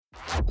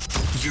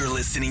You're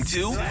listening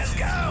to Let's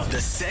Go, the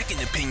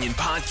Second Opinion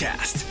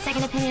Podcast.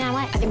 Second opinion on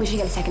what? I think we should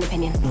get a second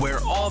opinion. Where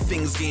all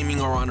things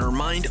gaming are on our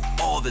mind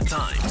all the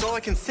time. That's all I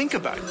can think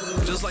about.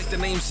 Just like the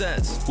name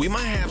says, we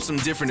might have some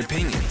different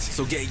opinions.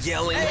 So get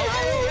yelling,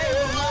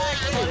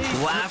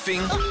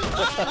 laughing,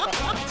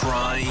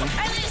 crying, and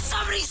then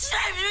somebody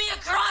stabbed me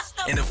across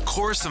the... and of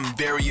course some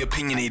very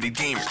opinionated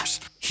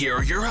gamers. Here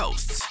are your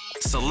hosts,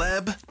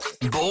 Celeb,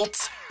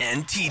 Bolt,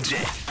 and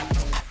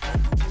TJ.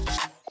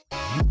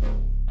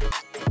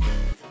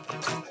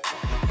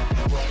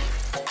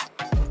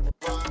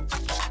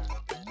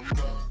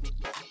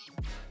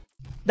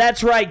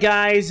 That's right,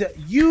 guys.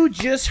 You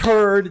just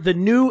heard the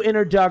new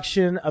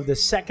introduction of the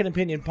Second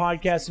Opinion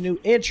Podcast, a new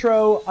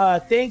intro.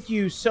 Thank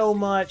you so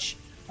much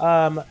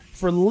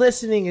for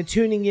listening and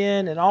tuning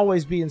in and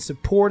always being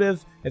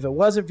supportive. If it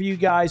wasn't for you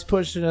guys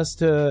pushing us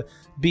to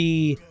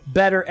be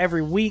better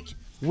every week,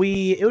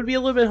 it would be a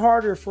little bit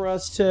harder for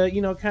us to,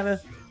 kind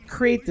of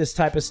create this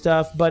type of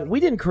stuff. But we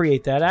didn't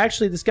create that.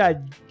 Actually, this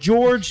guy,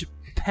 George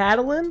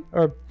Padalin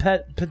or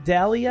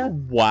Pedalia.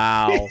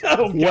 Wow.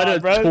 Oh, what God, a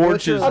bro.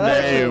 tortuous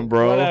name,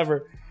 bro.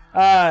 Whatever.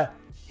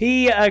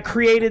 He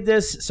created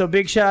this, so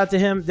big shout out to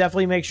him.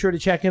 Definitely make sure to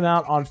check him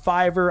out on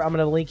Fiverr. I'm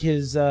going to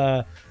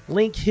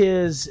link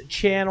his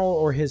channel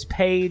or his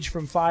page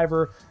from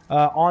Fiverr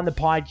on the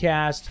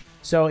podcast.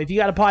 So if you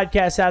got a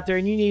podcast out there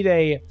and you need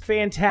a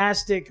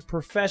fantastic,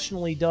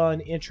 professionally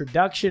done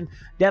introduction,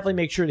 definitely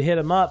make sure to hit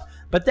him up.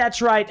 But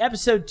that's right,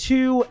 episode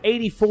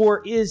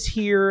 284 is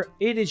here.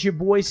 It is your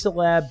boy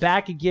Celeb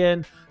back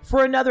again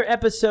for another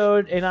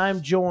episode, and I'm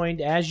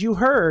joined, as you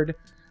heard,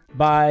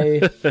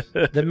 by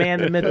the man,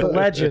 the myth, the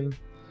legend,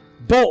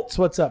 Bolts.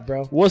 What's up,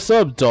 bro? What's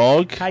up,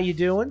 dog? How you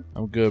doing?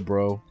 I'm good,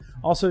 bro.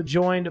 Also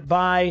joined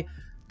by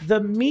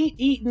the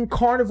meat-eating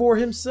carnivore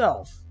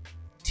himself,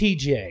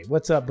 TJ.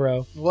 What's up,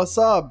 bro? What's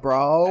up,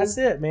 bro? That's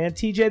it, man.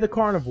 TJ the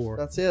carnivore.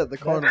 That's it, the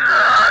carnivore.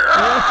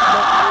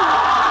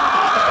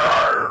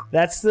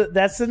 That's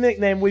the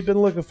nickname we've been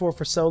looking for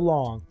so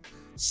long.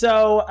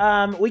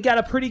 So we got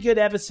a pretty good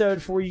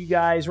episode for you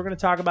guys. We're going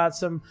to talk about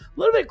some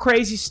little bit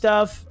crazy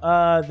stuff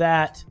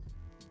that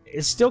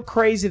is still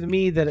crazy to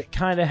me that it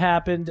kind of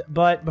happened.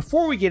 But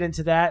before we get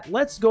into that,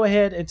 let's go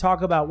ahead and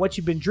talk about what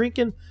you've been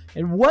drinking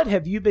and what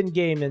have you been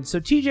gaming. So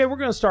TJ, we're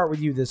going to start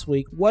with you this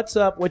week. What's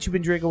up? What you've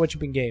been drinking? What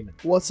you've been gaming?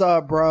 What's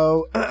up,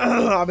 bro?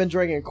 I've been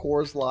drinking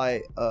Coors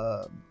Light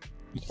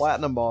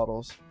platinum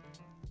bottles.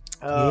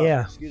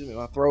 Yeah. Excuse me,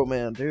 my throat,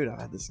 man. Dude,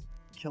 I had this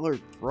killer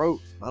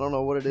throat. I don't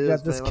know what it is. You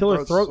got this man.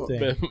 killer throat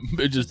thing.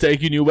 It's just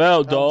taking you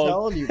out, I'm dog.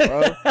 telling you,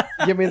 bro.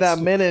 Give me that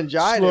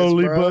meningitis,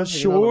 Slowly bro. but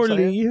You know what I'm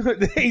surely.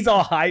 saying? He's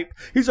all hype.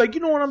 He's like, you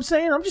know what I'm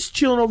saying? I'm just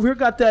chilling over here.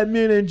 Got that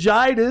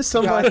meningitis.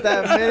 I'm Got like,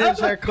 that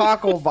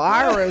meningococcal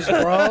virus,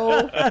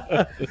 bro.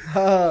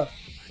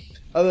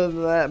 Other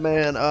than that,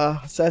 man,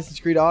 Assassin's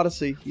Creed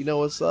Odyssey. You know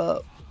what's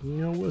up. you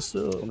know what's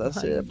up? And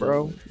that's How you it,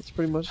 bro. doing? That's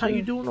pretty much How it.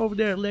 you doing over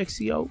there,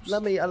 Alexios?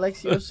 Let me,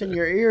 Alexios, in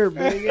your ear,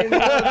 big.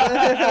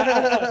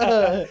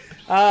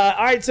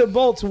 All right, so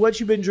Bolts, what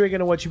you been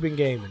drinking and what you been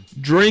gaming?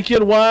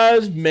 Drinking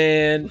wise,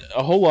 man,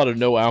 a whole lot of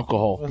no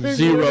alcohol.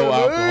 Zero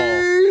alcohol.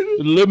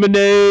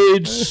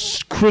 Lemonade,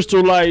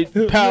 Crystal Light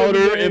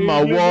powder in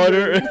my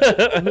water.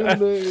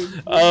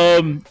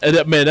 And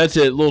man, that's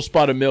it. A little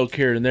spot of milk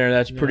here and there. And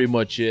that's pretty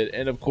much it.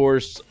 And of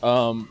course,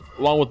 along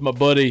with my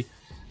buddy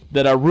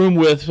that I room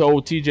with,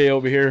 old TJ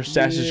over here,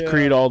 Assassin's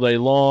Creed all day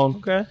long.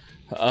 Okay.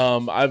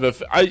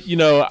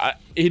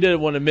 He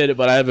didn't want to admit it,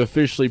 but I have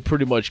officially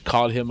pretty much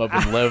caught him up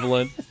in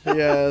leveling.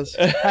 Yes.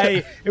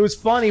 Hey, it was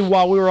funny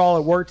while we were all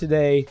at work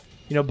today.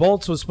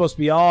 Bolts was supposed to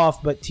be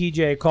off, but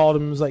TJ called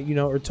him and was like,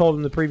 or told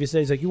him the previous day,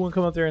 he's like, you want to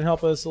come up there and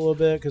help us a little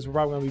bit because we're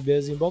probably going to be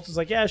busy. And Bolts was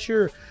like, yeah,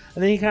 sure.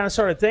 And then he kind of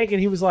started thinking,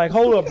 he was like,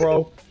 hold up,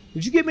 bro.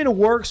 Did you get me to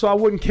work so I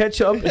wouldn't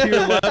catch up to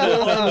your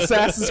level on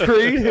Assassin's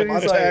Creed? And My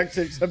he's like,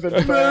 tactics have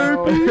been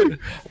found.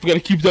 I've got to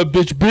keep that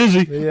bitch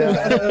busy.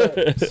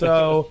 yeah.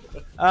 So,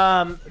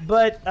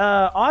 but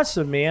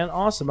awesome, man.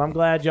 Awesome. I'm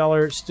glad y'all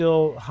are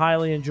still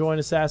highly enjoying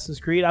Assassin's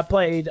Creed. I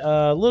played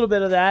a little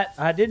bit of that.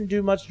 I didn't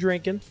do much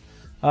drinking,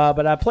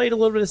 but I played a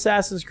little bit of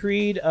Assassin's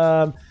Creed.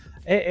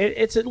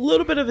 It's a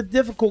little bit of a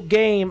difficult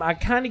game. I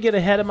kind of get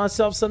ahead of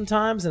myself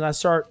sometimes, and I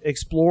start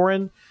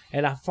exploring,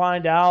 and I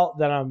find out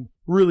that I'm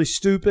really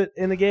stupid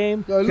in the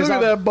game. Yo, look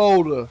at that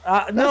boulder.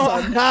 No,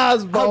 That's a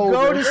nice boulder.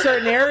 I'll go to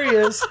certain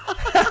areas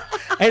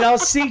and I'll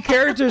see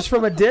characters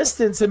from a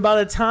distance, and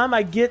by the time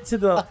I get to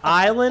the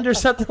island or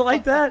something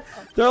like that,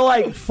 they're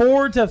like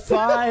 4 to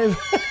 5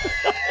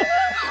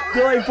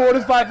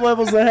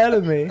 levels ahead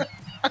of me.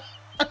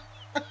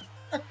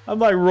 I'm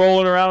like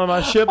rolling around on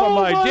my ship. I'm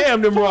like,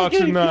 damn, them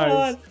rocks are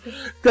nice.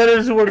 That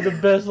is one of the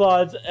best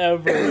lines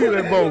ever. Look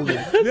at that boulder.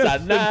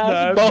 That's a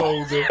nice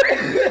boulder.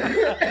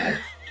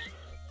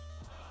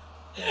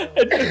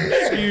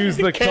 Excuse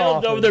the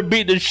Caleb's over coffee. there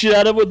beating the shit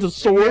out of him with the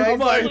sword. Yeah, I'm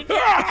like,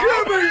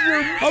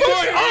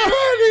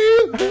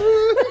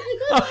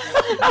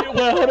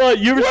 well, hold on.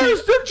 You ever seen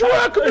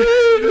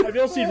Have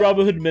y'all seen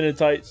Robin Hood Men in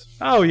Tights?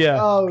 Oh, yeah.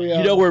 Oh, yeah.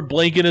 You know where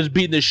Blinken is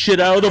beating the shit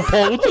out of the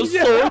pole with the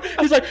sword?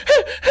 He's like,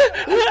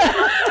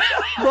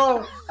 Bro,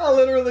 bro, I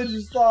literally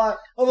just thought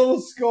a little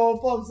skull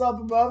pops up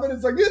above it.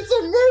 It's like, it's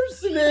a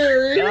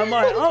mercenary. And I'm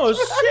like, oh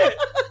shit.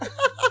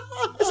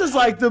 This is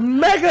like the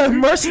mega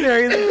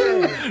mercenary of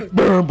the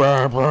game.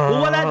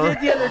 Well, what I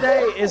did the other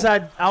day is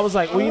I was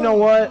like, well, you know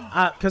what?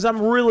 Because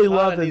I'm really I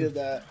loving needed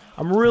that.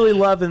 I'm really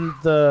loving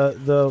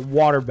the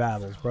water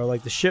battles, bro.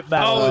 Like the ship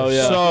battles Oh, are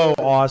yeah. so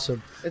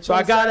awesome. It's So I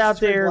what got out Assassin's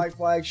Creed there. Black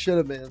Flag should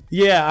have been.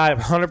 Yeah, I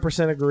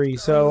 100% agree.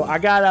 So I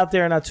got out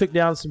there and I took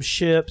down some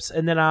ships,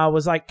 and then I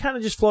was like kind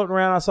of just floating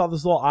around. I saw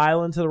this little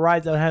island to the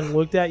right that I hadn't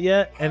looked at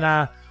yet, and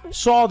I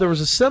saw there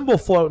was a symbol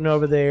floating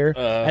over there,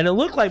 and it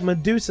looked like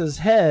Medusa's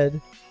head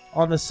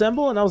on the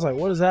symbol, and I was like,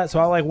 what is that? So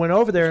I like went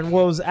over there, and it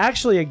was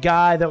actually a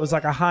guy that was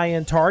like a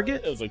high-end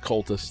target. It was a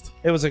cultist.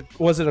 Was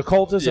it a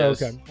cultist?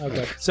 Yes.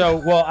 Okay. So,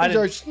 well, I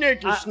didn't... Snake.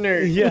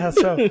 Yeah,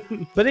 so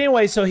but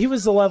anyway, so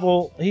he's a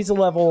level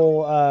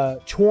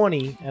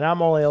 20 and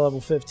I'm only a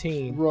level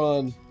 15.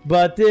 Run.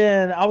 But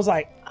then I was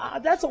like,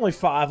 that's only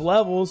 5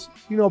 levels.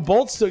 You know,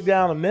 Bolts took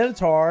down a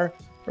Minotaur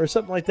or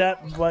something like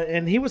that,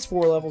 and he was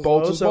 4 levels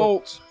Bolts low. is So,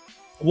 bolts.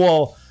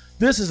 well,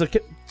 this is a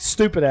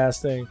stupid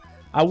ass thing.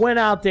 I went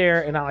out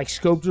there and I like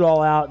scoped it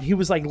all out. He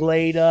was like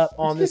laid up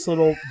on this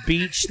little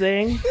beach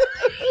thing.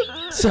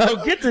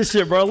 So get this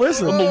shit, bro.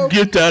 Listen. I'm gonna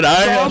get that So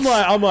ass.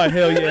 I'm like,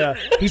 hell yeah.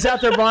 He's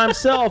out there by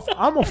himself.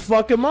 I'm gonna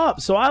fuck him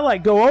up. So I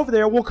like go over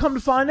there. We'll come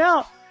to find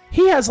out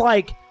he has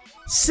like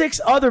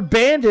 6 other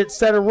bandits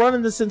that are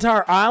running this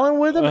entire island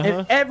with him,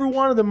 and every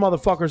one of them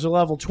motherfuckers are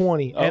level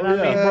 20. And I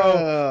mean,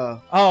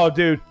 bro, oh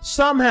dude,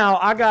 somehow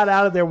I got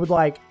out of there with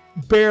like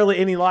barely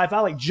any life. I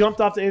like jumped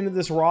off the end of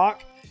this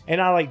rock. And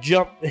I like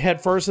jumped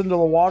head first into the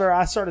water.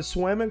 I started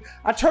swimming.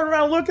 I turned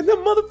around, look, and them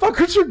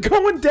motherfuckers were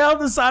going down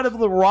the side of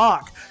the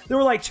rock. There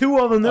were like 2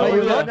 of them. That Oh, were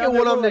you're going lucky down one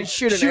there, of them like, didn't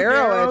shoot an shooting arrow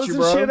at arrows you,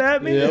 and bro. shit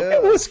at me. Yeah.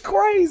 It was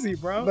crazy,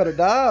 bro. Better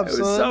dive, It was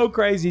son. so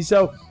crazy.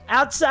 So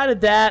outside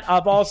of that,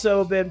 I've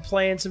also been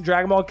playing some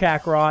Dragon Ball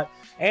Kakarot.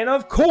 And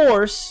of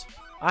course,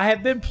 I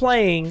have been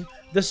playing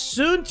the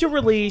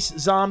soon-to-release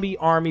Zombie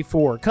Army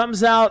 4.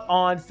 Comes out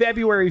on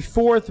February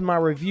 4th. My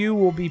review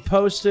will be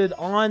posted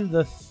on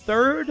the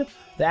 3rd.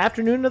 The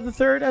afternoon of the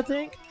 3rd, I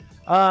think.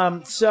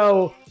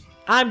 So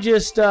I'm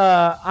just,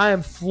 I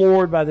am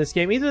floored by this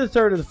game. Either the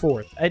 3rd or the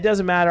 4th. It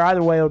doesn't matter.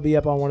 Either way, it'll be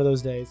up on one of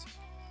those days.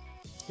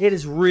 It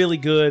is really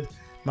good.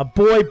 My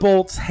boy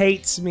Bolts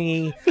hates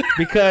me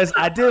because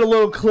I did a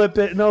little clip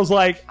it, and I was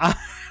like, I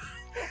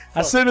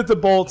sent it to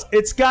Bolts.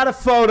 It's got a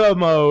photo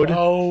mode.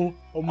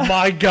 Oh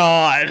my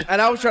God. And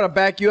I was trying to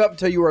back you up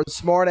until you were a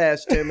smart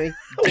ass, Timmy.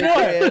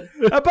 What?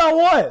 About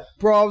what?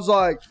 Bro, I was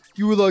like,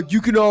 you were like, you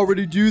can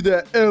already do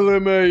that,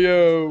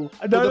 LMAO.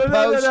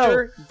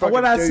 No.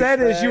 What I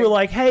said is, you were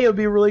like, "Hey, it would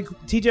be really."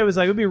 TJ was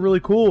like, "It would be really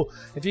cool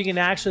if you can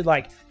actually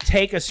like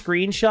take a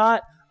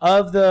screenshot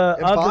of the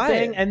buy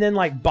thing it. and then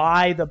like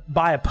buy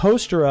a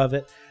poster of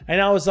it."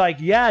 And I was like,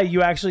 "Yeah,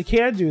 you actually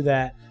can do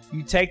that.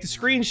 You take the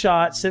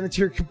screenshot, send it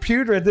to your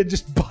computer, and then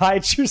just buy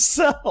it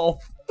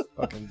yourself."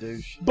 Fucking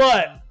douche.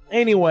 But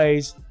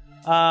anyways,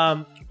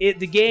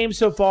 the game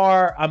so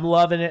far, I'm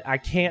loving it. I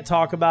can't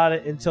talk about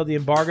it until the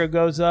embargo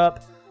goes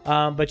up.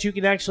 But you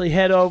can actually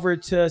head over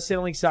to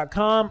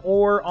Cinelinks.com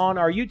or on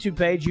our YouTube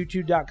page,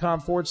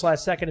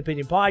 youtube.com/Second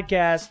Opinion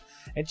Podcast,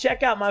 and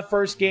check out my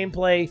first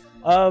gameplay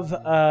of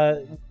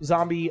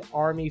Zombie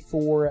Army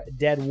 4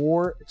 Dead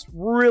War. It's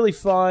really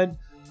fun.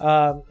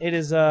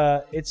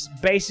 It's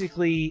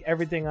basically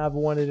everything I've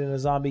wanted in a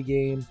zombie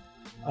game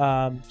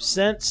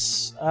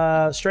since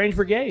Strange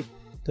Brigade,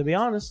 to be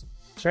honest.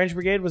 Strange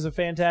Brigade was a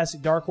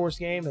fantastic Dark Horse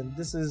game, and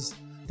this is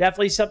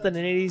definitely something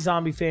that any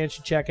zombie fan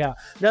should check out.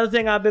 Another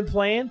thing I've been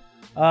playing,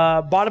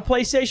 bought a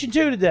PlayStation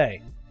 2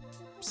 today.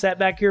 Sat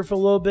back here for a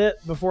little bit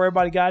before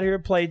everybody got here,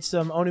 played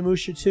some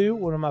Onimusha 2,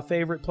 one of my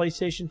favorite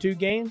PlayStation 2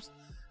 games.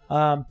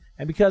 And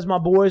because my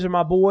boys are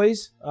my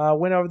boys,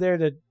 went over there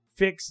to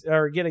fix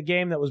or get a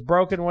game that was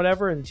broken or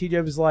whatever, and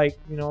TJ was like,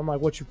 I'm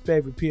like, what's your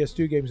favorite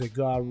PS2 game? He's like,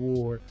 God of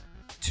War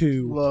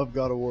 2. Love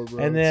God of War,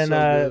 bro. And then It's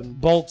so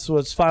good. Bolts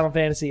was Final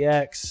Fantasy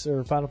X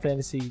or Final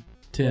Fantasy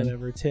 10.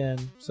 whatever, 10.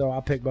 So I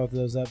picked both of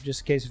those up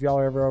just in case if y'all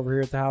are ever over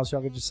here at the house,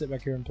 y'all could just sit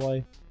back here and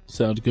play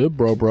Sounds good,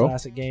 bro.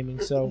 classic gaming.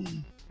 So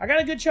I got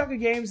a good chunk of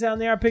games down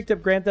there. I picked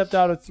up Grand Theft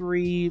Auto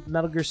 3,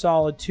 Metal Gear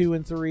Solid 2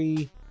 and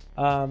 3,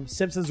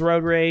 Simpsons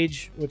Road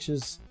Rage, which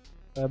is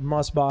a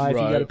must-buy if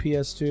you got a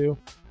PS2.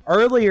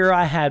 Earlier,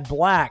 I had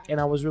Black, and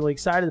I was really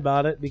excited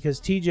about it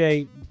because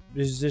TJ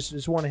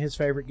is one of his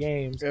favorite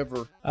games,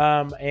 Ever.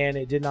 and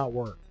it did not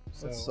work.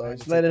 So That I had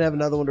sucks. to They take didn't have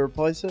another one to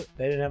replace it?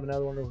 They didn't have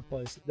another one to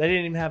replace it. They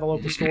didn't even have a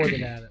local store that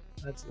had it.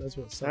 That's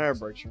what That sucks.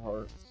 breaks your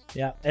heart.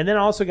 Yeah, and then I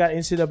also got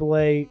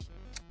NCAA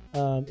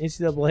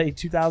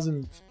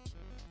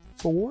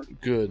 2004.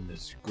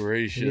 Goodness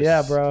gracious.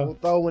 Yeah, bro.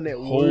 Don't throw in that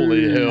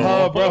Holy word.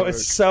 hell. Oh, bro,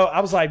 it's so. I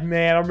was like,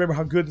 man, I remember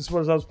how good this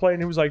was. I was playing.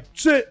 He was like,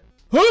 sit.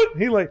 Huh?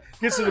 He like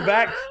gets to the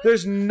back.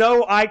 There's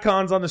no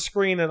icons on the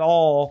screen at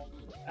all.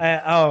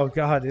 Oh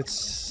God, it's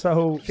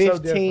so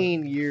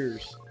 15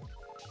 years.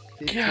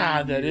 15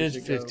 God, that years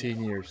is ago.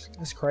 15 years.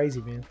 That's crazy,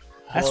 man.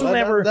 That's Well,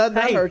 whenever that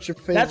hey, hurts your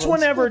feelings.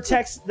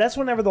 That's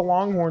whenever the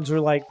Longhorns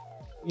were like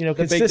big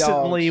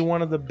consistently dogs.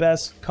 one of the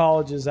best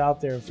colleges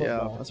out there in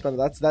football.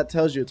 Yeah, that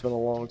tells you it's been a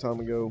long time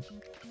ago.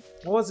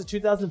 What was it,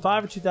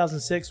 2005 or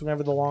 2006?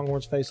 Whenever the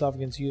Longhorns face off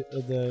against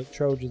the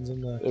Trojans in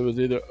the It was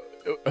either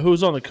who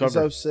was on the It was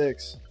cover.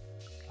 06.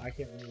 I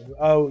can't remember.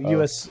 Oh,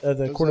 US the It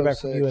was quarterback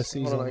from 06.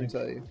 USC. 's Hold on, on I can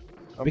there. tell you.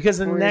 I'm Because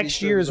the pretty next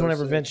sure year it is was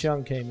whenever 06. Vince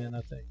Young came in.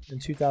 I think in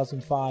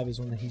 2005 is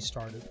when he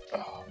started.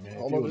 Oh man, if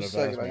Hold you on would just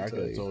have a asked second, me, I I can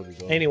could have tell told you.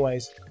 Though.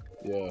 Anyways,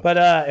 Yeah. but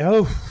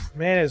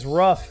man, it's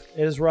rough.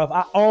 It is rough.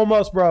 I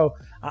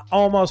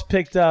almost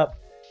picked up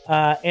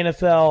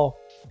NFL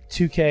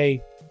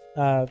 2K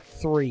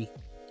 3.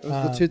 It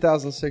was the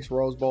 2006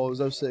 Rose Bowl. It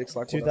was 06,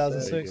 like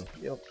 2006. What I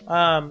said.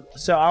 Yep.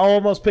 So I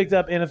almost picked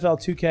up NFL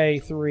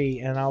 2K 3,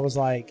 and I was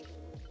like,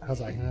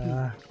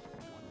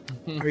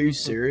 Are you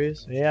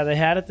serious? yeah, they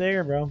had it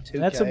there, bro. 2K?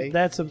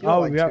 That's a You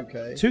don't like yeah.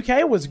 2K.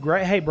 2K was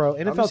great. Hey, bro,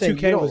 I'm NFL just saying,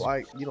 2K you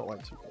was. you don't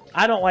like 2K.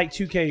 I don't like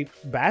 2K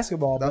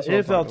basketball, That's but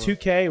what I'm NFL talking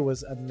 2K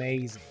was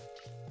amazing.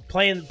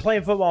 Playing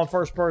football in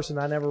first person,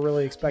 I never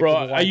really expected. Bro, to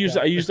like I used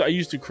that. I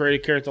used to create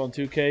a character on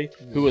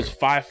 2K who was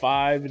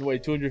 5'5" and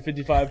weighed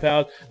 255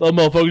 pounds. Little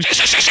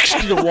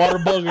motherfuckers, the water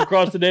bug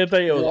across the damn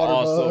thing. It was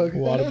awesome.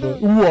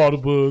 Water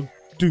bug,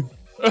 dude.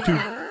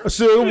 I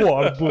said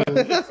water bug.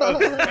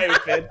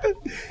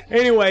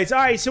 Anyways, all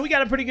right, so we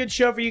got a pretty good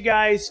show for you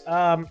guys.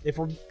 If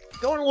we're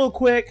going a little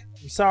quick,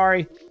 I'm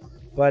sorry,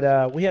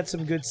 but we had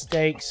some good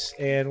steaks,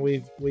 and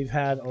we've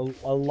had a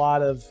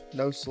lot of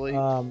No sleep.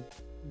 a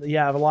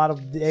lot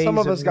of days. Some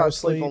of us no got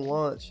sleep on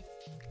lunch,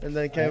 and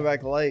then came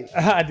back late.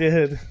 I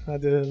did.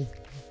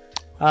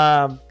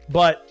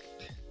 But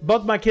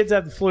both my kids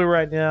have the flu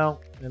right now,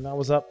 and I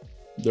was up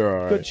They're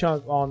all good right.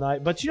 chunk all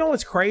night. But you know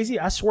what's crazy?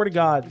 I swear to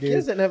God, dude.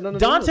 Kids didn't have nothing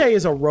to do with Dante it.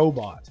 is a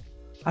robot.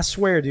 I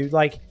swear, dude.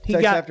 Like he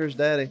Text got, after his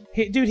daddy.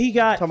 he Talking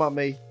got about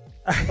me.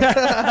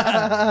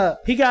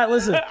 he got.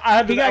 Listen,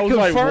 he got was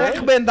like,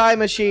 confirmed. Bandai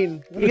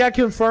machine. He got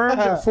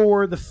confirmed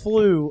for the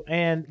flu,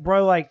 and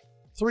bro, like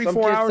 3-4 Some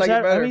kids hours take it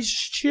after. I better. mean,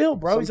 just chill,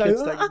 bro. He's Some like,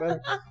 kids take it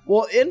better.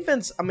 Well,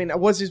 infants. I mean,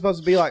 what's he supposed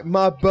to be like?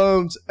 My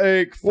bones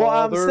ache, well,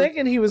 I was father.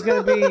 thinking he was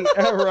gonna be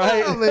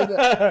right. I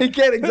mean, he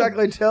can't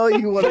exactly tell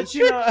you what But it's.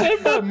 you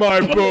know,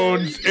 My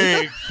bones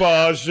ache,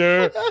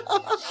 Pasha.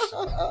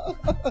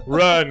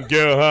 Run,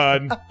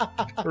 Gohan.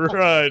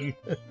 Run.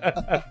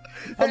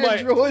 I'm like,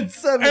 Android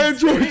 17.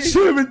 Android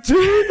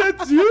 17,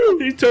 that's you.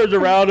 He turns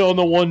around on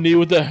the one knee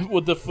with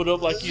the foot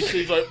up like you see.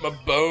 He's like, my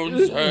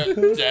bones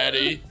hurt,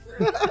 daddy.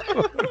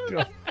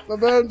 My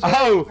bones ache,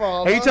 oh,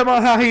 father. are you talking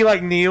about how he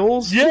like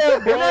kneels? Yeah,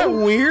 Isn't that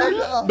bro. weird?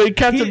 But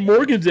Captain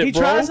Morgan's it, He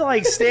bro. tries to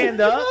like stand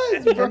up,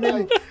 and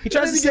then he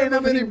tries to stand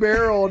up, and mini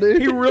barrel,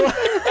 dude. he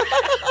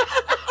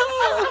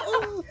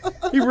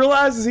he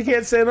realizes he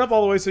can't stand up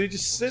all the way, so he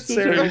just sits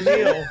there and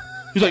kneel.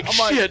 He's like,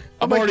 like- shit,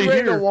 I'm like, already you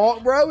ready here. to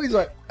walk, bro? He's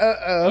like,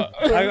 I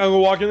go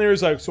walk in there.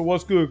 He's like, "So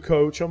what's good,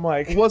 coach?" I'm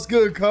like, What's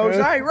good, coach?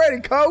 I ain't ready,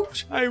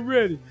 coach. I ain't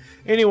ready.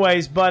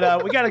 Anyways,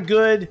 but we got a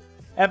good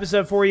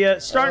episode for you.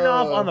 Starting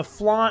off on the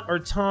flaunt or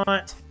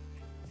taunt.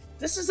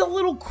 This is a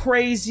little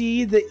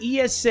crazy. The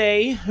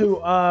ESA, who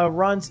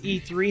runs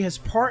E3, has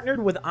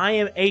partnered with I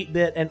Am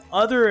 8-Bit and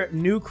other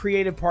new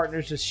creative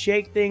partners to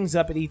shake things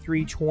up at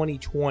E3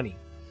 2020.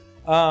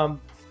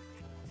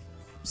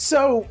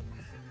 So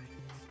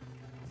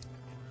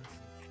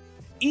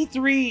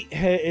E3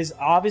 is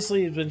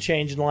obviously been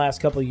changed in the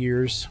last couple of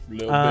years.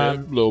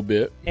 Little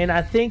bit. And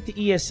I think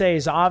the ESA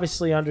is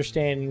obviously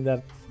understanding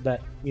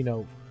that you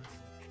know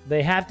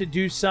they have to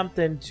do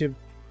something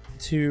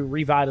to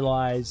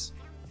revitalize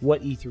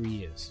what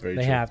E3 is. Very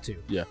they true. have to.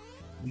 Yeah.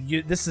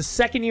 This is the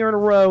second year in a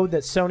row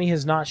that Sony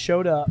has not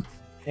showed up,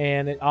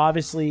 and it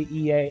obviously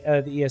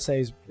the ESA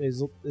is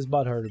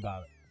butthurt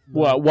about it.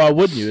 Well, why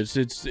wouldn't you? It's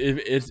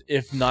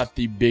if not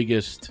the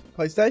biggest.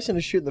 PlayStation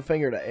is shooting the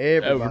finger to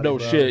everybody. No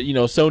bro. shit. You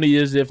know, Sony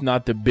is if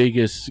not the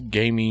biggest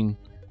gaming,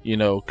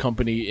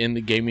 company in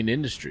the gaming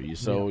industry.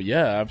 So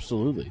yeah,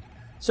 absolutely.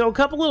 So a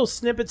couple little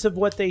snippets of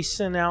what they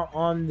sent out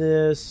on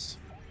this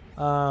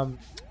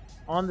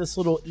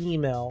little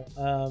email.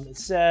 It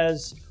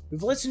says,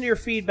 "We've listened to your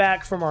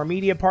feedback from our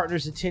media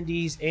partners,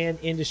 attendees, and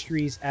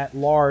industries at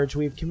large.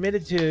 We're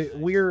committed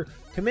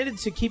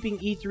to keeping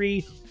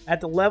E3 at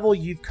the level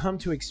you've come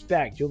to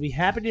expect. You'll be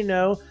happy to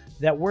know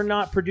that we're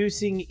not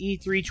producing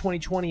E3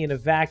 2020 in a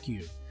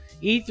vacuum.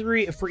 For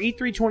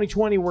E3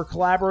 2020, we're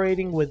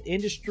collaborating with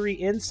industry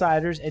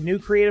insiders and new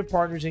creative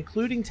partners,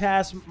 including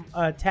task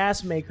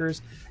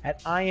makers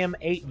at I Am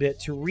 8-Bit,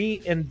 to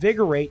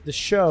reinvigorate the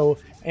show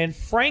and,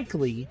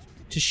 frankly,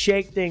 to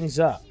shake things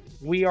up.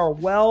 We are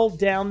well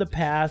down the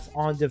path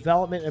on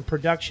development and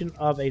production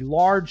of a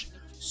large,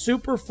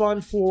 super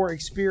fun floor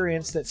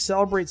experience that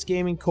celebrates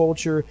gaming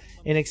culture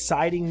in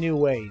exciting new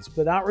ways.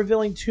 Without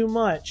revealing too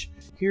much,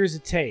 here's a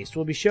taste.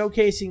 We'll be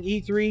showcasing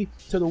E3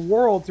 to the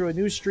world through a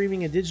new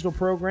streaming and digital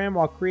program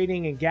while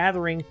creating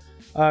gatherings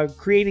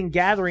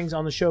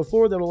on the show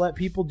floor that'll let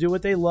people do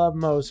what they love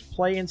most,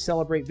 play and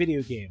celebrate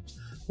video games.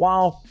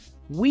 While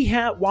we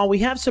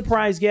have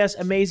surprise guests,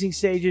 amazing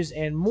stages,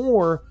 and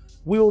more,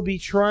 we will be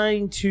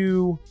trying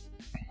to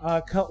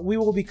we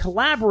will be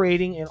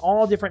collaborating in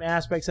all different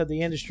aspects of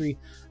the industry,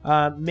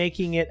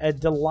 making it a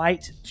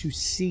delight to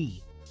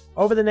see.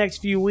 Over the next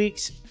few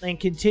weeks and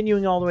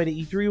continuing all the way to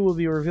E3, we'll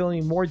be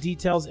revealing more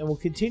details and we'll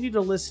continue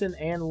to listen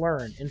and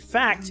learn. In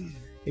fact,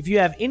 if you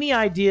have any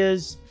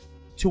ideas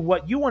to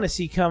what you want to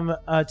see come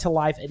to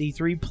life at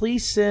E3,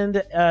 please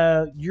send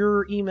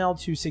your email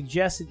to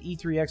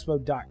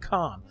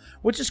suggest@e3expo.com,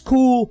 which is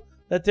cool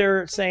that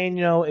they're saying,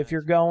 if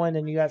you're going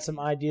and you got some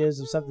ideas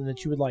of something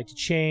that you would like to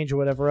change or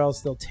whatever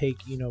else, they'll take,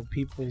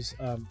 people's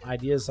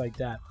ideas like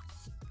that.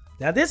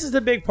 Now, this is the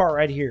big part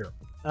right here.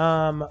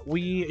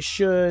 You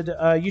should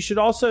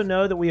also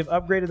know that we have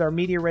upgraded our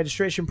media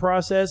registration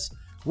process,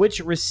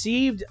 which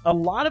received a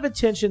lot of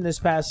attention this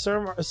past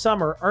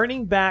summer.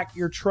 Earning back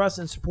your trust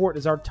and support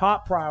is our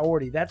top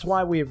priority. That's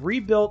why we have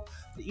rebuilt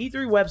the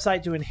E3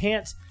 website to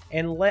enhance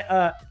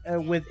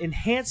with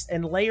enhanced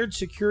and layered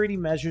security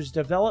measures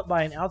developed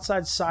by an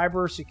outside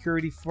cyber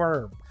security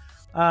firm.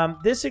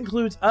 This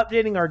includes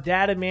updating our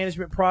data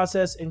management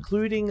process,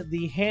 including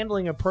the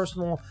handling of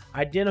personal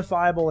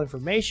identifiable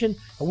information,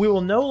 and we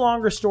will no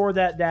longer store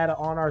that data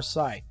on our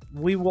site.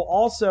 We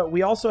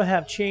also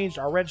have changed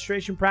our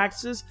registration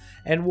practices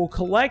and will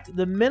collect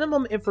the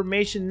minimum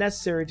information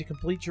necessary to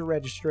complete your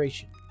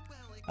registration.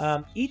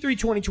 E3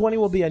 2020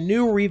 will be a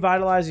new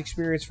revitalized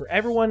experience for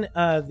everyone.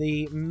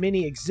 The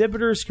many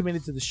exhibitors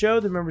committed to the show,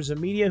 the members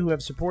of media who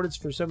have supported us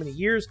for so many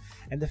years,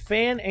 and the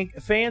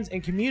fans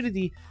and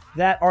community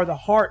that are the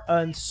heart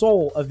and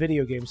soul of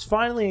video games.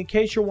 Finally, in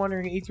case you're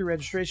wondering, E3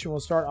 registration will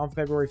start on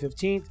February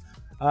 15th.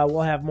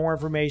 We'll have more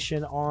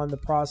information on the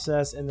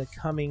process in the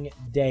coming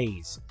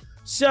days.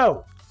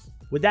 So,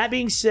 with that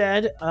being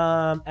said,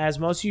 as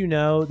most of you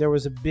know, there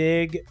was a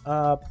big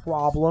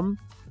problem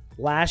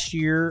last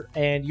year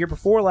and year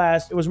before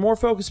last. It was more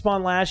focused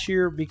upon last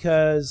year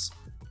because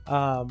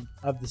of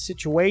the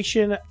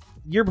situation.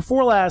 Year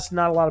before last,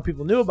 not a lot of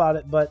people knew about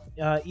it, but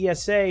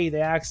ESA,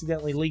 they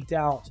accidentally leaked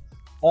out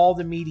all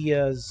the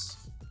media's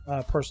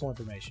personal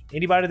information.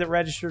 Anybody that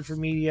registered for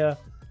media,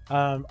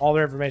 all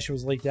their information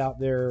was leaked out.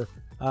 Their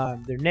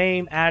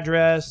name,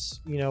 address,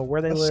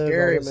 where they live,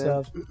 scary, all that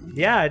man. stuff.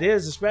 Yeah, it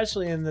is,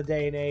 especially in the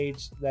day and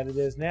age that it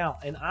is now.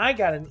 And I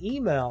got an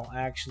email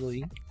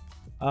actually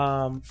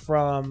from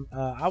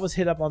I was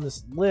hit up on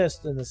this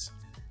list, and this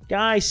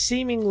guy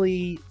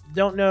seemingly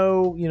don't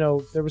know.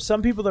 There were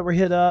some people that were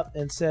hit up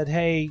and said,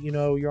 "Hey,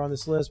 you're on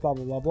this list, blah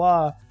blah blah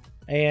blah,"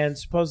 and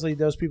supposedly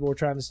those people were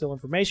trying to steal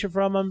information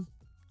from him.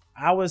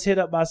 I was hit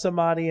up by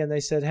somebody and they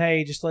said,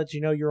 "Hey, just to let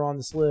you know you're on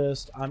this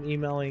list. I'm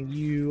emailing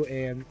you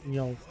and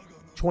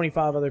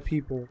 25 other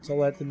people to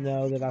let them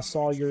know that I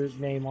saw your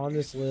name on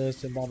this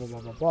list and blah blah blah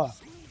blah blah."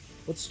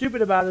 What's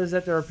stupid about it is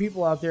that there are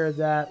people out there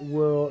that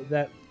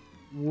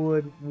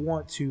would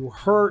want to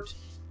hurt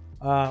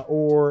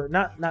or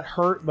not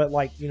hurt, but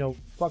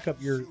fuck up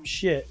your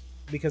shit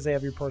because they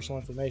have your personal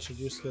information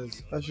just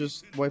because. That's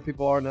just the way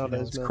people are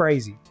nowadays, it's man.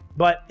 crazy.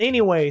 But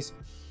anyways,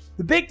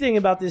 the big thing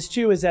about this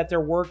too is that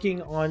they're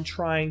working on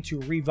trying to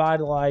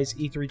revitalize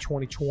E3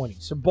 2020.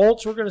 So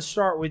Bolts, we're going to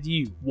start with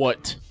you.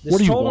 What? This What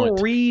do you total want?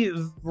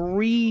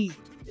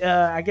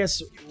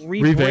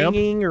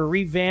 rebringing or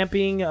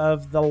revamping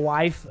of the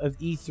life of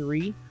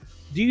E3.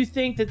 Do you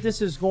think that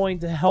this is going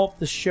to help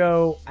the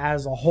show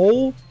as a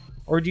whole,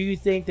 or do you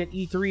think that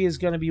E3 is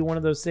going to be one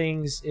of those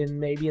things in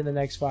maybe in the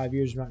next 5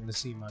 years you're not going to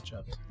see much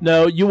of it?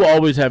 No, you will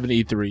always have an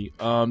E3.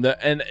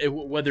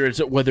 Whether it's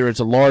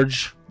a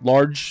large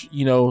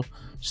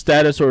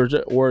status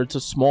or it's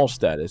a small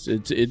status,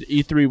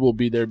 E3 will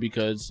be there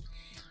because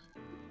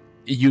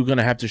you're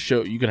gonna have to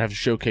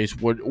showcase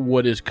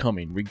what is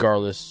coming,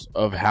 regardless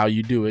of how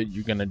you do it.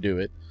 You're gonna do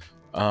it.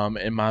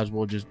 It might as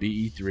well just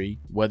be E3.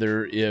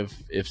 Whether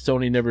if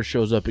Sony never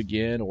shows up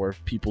again, or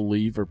if people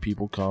leave or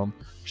people come,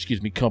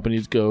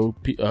 companies go,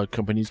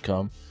 companies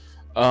come,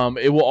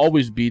 it will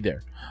always be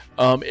there.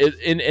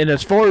 And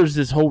as far as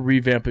this whole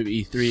revamp of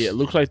E3, it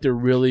looks like they're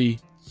really,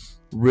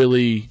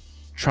 really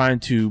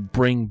trying to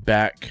bring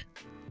back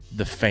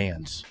the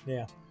fans.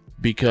 Yeah.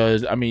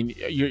 Because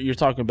you're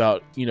talking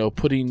about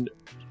putting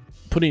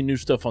new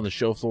stuff on the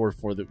show floor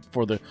for the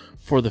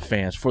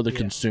fans, for the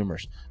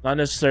consumers, not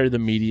necessarily the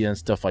media and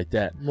stuff like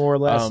that. More or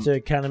less to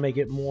kind of make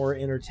it more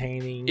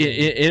entertaining.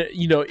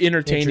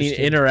 Entertaining,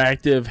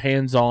 interactive,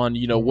 hands-on,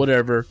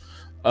 whatever.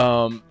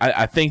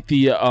 I think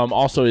the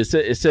also it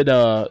said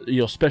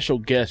special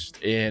guests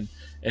and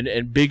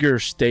bigger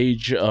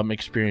stage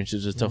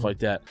experiences and stuff like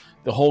that.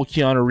 The whole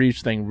Keanu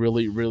Reeves thing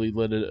really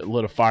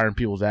lit a fire in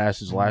people's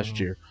asses last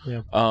year.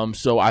 Yeah.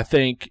 So I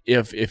think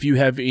if you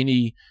have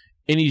any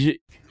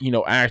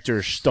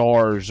actors,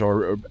 stars,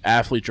 or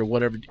athletes or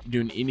whatever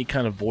doing any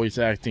kind of voice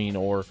acting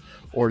or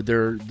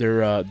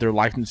their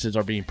likenesses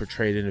are being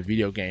portrayed in a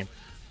video game,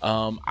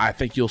 I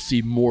think you'll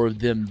see more of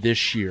them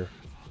this year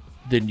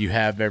than you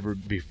have ever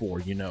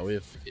before.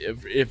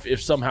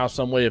 If somehow,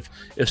 some way, if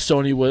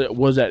Sony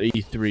was at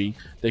E3,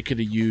 they could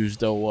have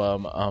used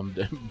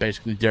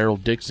basically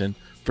Daryl Dixon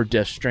for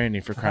Death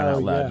Stranding, for crying Oh,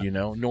 out loud. yeah. You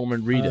know,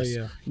 Norman Reedus.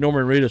 yeah.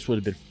 Norman Reedus would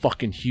have been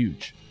fucking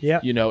huge. Yeah.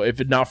 You know, if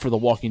it not for The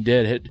Walking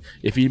Dead,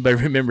 if anybody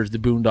remembers the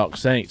Boondock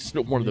Saints,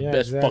 one of the Yeah,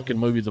 best exactly. fucking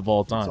movies of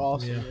all time. It's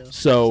awesome. Yeah. Yeah.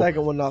 So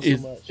Second one, not so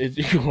much.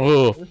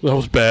 Oh, that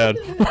was bad.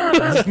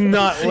 Let's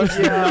not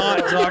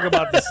talk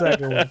about the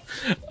second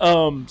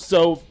one.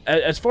 So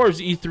as far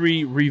as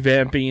E3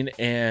 revamping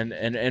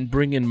and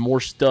bringing more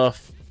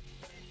stuff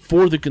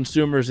for the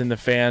consumers and the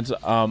fans,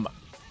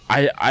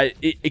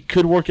 it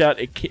could work out.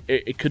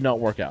 It could not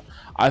work out.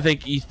 I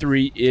think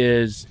E3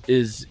 is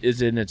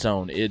in its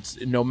own. It's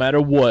no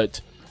matter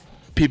what,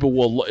 people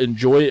will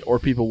enjoy it or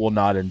people will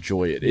not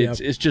enjoy it. Yep.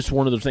 It's just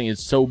one of those things.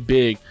 It's so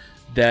big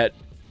that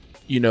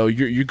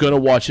you're gonna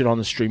watch it on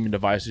the streaming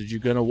devices. You're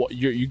gonna want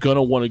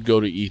to go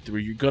to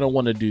E3. You're gonna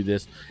want to do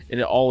this, and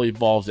it all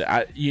evolves.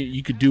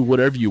 You could do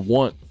whatever you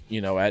want,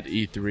 at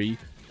E3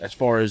 as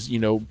far as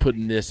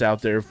putting this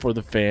out there for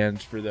the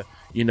fans, for the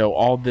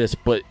all this.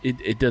 But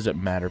it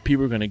doesn't matter.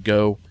 People are gonna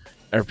go,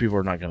 or people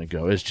are not gonna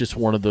go. It's just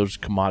one of those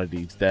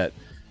commodities that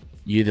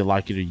you either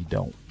like it or you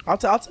don't. I'll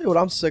tell you what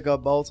I'm sick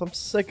of, Bolts. I'm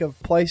sick of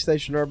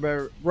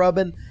PlayStation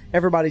rubbing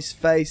everybody's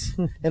face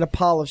in a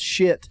pile of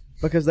shit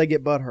because they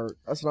get butthurt.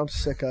 That's what I'm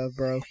sick of,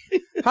 bro.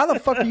 How the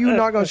fuck are you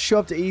not going to show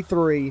up to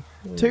E3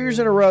 2 years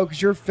in a row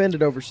because you're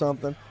offended over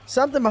something?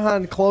 Something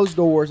behind closed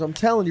doors. I'm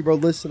telling you, bro,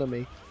 listen to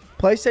me.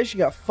 PlayStation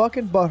got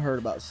fucking butthurt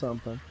about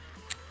something.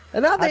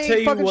 And now I'll they tell ain't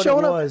you fucking what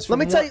showing it up. was. Let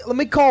me From tell what- you, let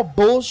me call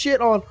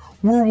bullshit on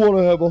we want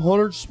to have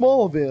 100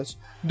 small events.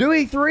 Do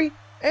E3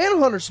 and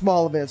 100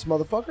 small events,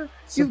 motherfucker.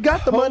 You've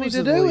got the money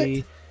to do it.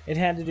 Supposedly, it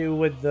had to do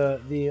with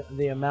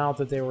the amount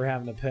that they were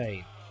having to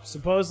pay.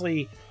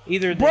 Supposedly,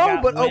 either they Bro,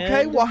 got but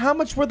okay, wind- well, how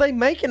much were they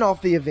making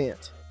off the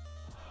event?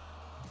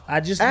 I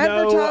just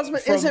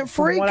Advertisement know isn't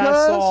free,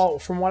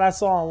 from what I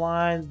saw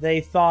online, they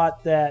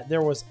thought that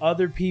there was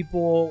other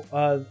people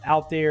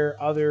out there,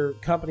 other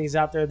companies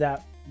out there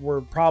that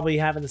were probably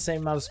having the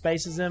same amount of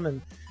space as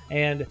them,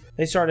 and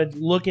they started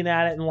looking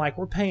at it and like,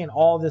 we're paying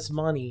all this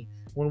money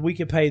when we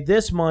could pay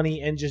this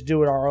money and just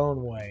do it our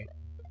own way.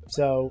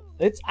 So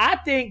I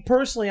think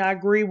personally, I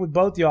agree with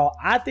both y'all.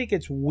 I think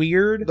it's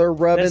weird. They're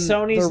rubbing, that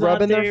Sony's they're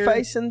rubbing not their there.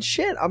 face and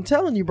shit. I'm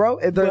telling you, bro.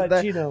 They're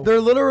But,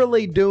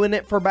 literally doing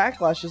it for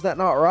backlash. Is that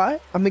not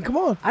right? I mean, come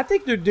on. I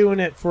think they're doing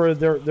it for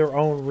their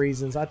own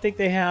reasons. I think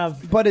they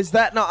have. But is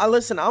that not?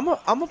 Listen, I'm a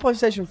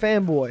PlayStation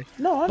fanboy.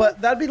 No, But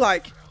that'd be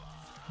like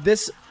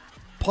this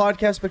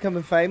podcast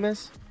becoming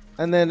famous,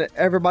 and then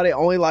everybody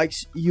only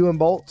likes you and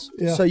Bolts,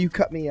 Yeah. so you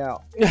cut me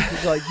out.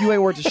 It's like, you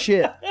ain't worth a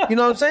shit. You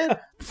know what I'm saying?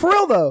 For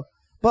real though.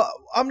 But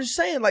I'm just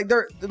saying, like,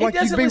 they're like,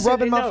 you'd be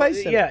rubbing my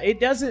face in it. It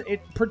doesn't.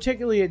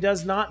 It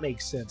does not make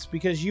sense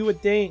because you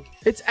would think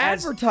It's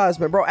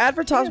advertisement, bro.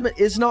 Advertisement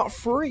is not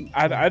free.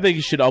 I think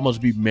it should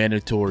almost be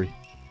mandatory.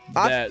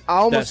 I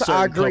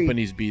agree.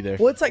 Companies be there.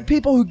 Well, it's like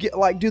people who do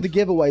the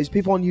giveaways.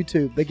 People on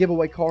YouTube, they give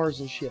away cars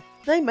and shit.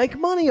 They make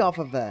money off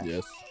of that.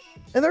 Yes.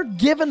 And they're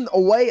giving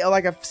away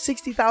like a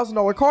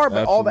 $60,000 car,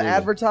 but all the Absolutely.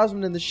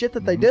 advertisement and the shit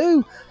that they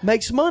do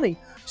makes money.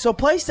 So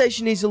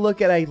PlayStation needs to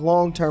look at a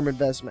long-term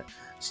investment.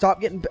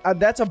 Stop getting.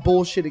 That's a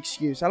bullshit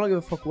excuse. I don't give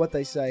a fuck what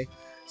they say.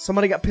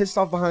 Somebody got pissed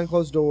off behind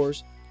closed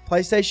doors.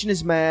 PlayStation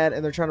is mad,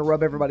 and they're trying to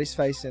rub everybody's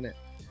face in it.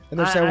 And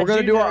they're saying, we're going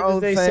to do our own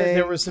They thing. said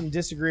there was some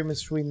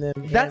disagreements between them.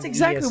 That's and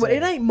exactly what. ESA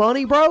It ain't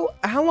money, bro.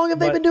 How long have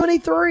they But- been doing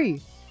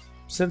E3?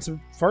 since the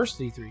first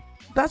E3.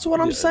 That's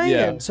what I'm Yeah, saying.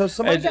 yeah. So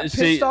somebody And got pissed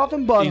see, off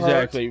and butthurt.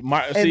 Exactly.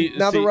 And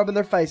now they're rubbing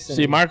their face in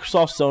See, it.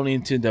 Microsoft, Sony,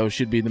 and Nintendo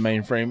should be the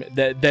mainframe.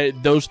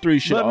 That those three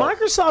should. But all,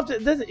 Microsoft,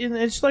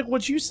 it's like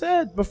what you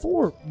said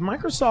before.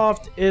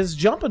 Microsoft is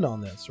jumping on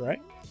this, right?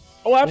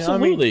 oh,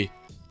 absolutely, what I mean?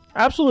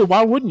 absolutely.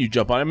 Why wouldn't you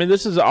jump on it? I mean,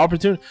 this is an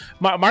opportunity.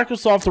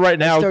 Microsoft right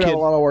now Still got can. a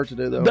lot of work to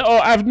do, though.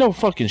 I have no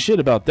fucking shit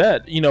about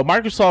that.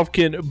 Microsoft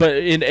can, but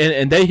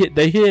and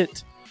they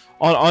hit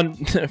on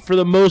for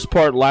the most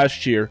part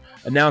last year,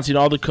 announcing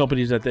all the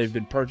companies that they've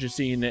been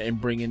purchasing and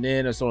bringing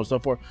in and so on and so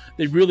forth.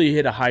 They really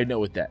hit a high note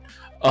with that.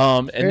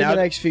 And In now the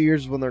next few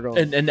years is when they're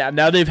going. and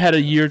now they've had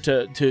a year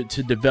to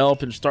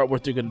develop and start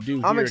what they're going to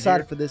do. I'm here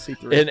excited and for this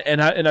E3.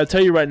 and I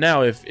tell you right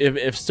now, if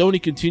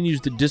Sony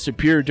continues to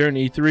disappear during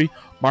E3,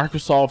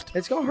 Microsoft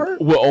It's going to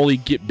hurt. will only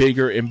get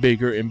bigger and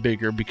bigger and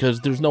bigger because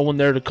there's no one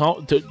there to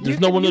there's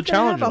no one to challenge You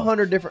can have them.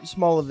 100 different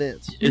small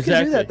events. You can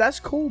Exactly. do that. That's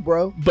cool,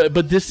 bro.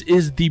 But this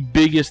is the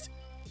biggest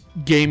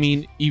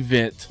gaming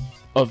event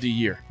of the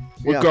year,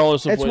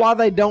 regardless of It's why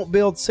they don't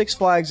build Six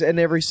Flags in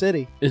every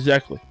city.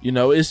 exactly.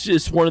 It's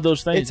just one of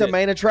those things. It's a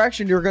main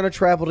attraction you're going to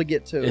travel to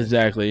get to.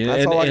 Exactly.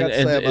 That's all I got to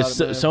say about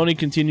as it, man. Sony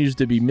continues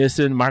to be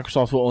missing.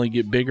 Microsoft will only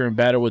get bigger and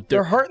badder with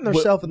They're hurting with-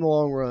 themselves in the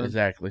long run.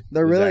 Exactly.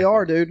 They really Exactly.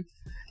 are, dude.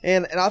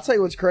 And I'll tell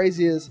you what's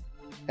crazy is,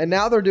 and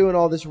now they're doing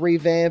all this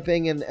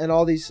revamping, and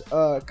all these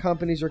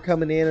companies are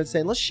coming in and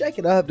saying, let's shake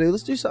it up, dude.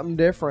 Let's do something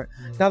different.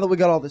 Now that we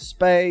got all this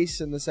space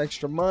and this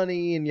extra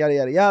money and yada,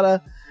 yada,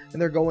 yada.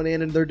 And they're going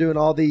in and they're doing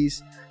all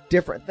these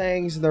different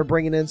things, and they're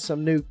bringing in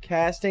some new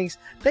castings.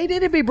 They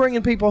need to be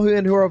bringing people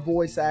who are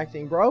voice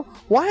acting, bro.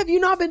 Why have you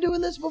not been doing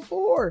this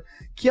before?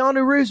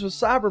 Keanu Reeves with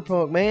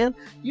Cyberpunk, man.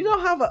 You know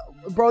how,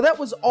 bro, that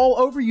was all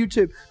over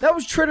YouTube. That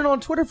was trending on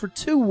Twitter for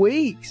 2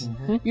 weeks.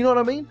 You know what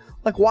I mean?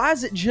 Like, why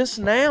is it just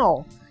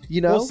now?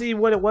 You know? Well, see,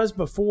 what it was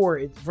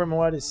before, from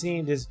what it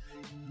seemed, is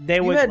they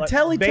You would had like,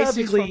 Teletubbies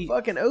basically from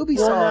fucking Ubisoft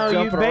Well,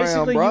 no, jumping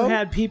around, bro. you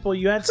had people,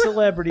 you had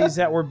celebrities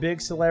that were big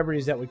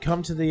celebrities that would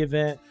come to the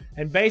event,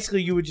 and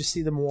basically you would just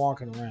see them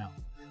walking around.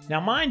 Now,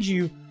 mind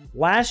you,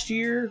 last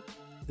year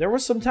there were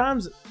some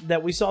times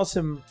that we saw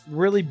some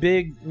really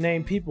big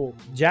name people.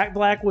 Jack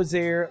Black was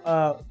there.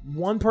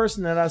 One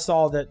person that I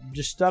saw that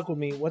just stuck with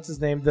me. What's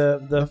his name?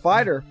 The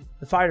fighter.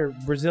 The fighter,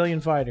 Brazilian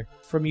fighter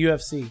from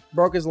UFC.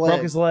 Broke his leg.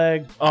 Broke his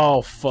leg.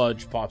 Oh,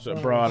 fudge pops up,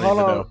 bro. I don't Hold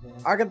even on. know.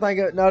 I can think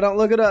of it. No, don't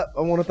look it up.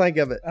 I want to think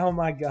of it. Oh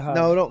my god.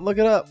 No, don't look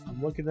it up.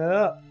 I'm looking it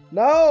up.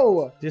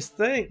 No. Just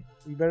think.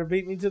 You better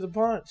beat me to the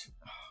punch.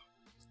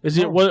 Was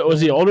he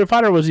an older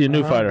fighter or was he a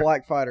new fighter?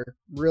 Black fighter.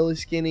 Really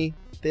skinny,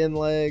 thin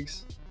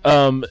legs.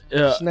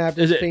 Snapped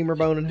is his it? femur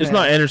bone in half. It's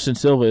not Anderson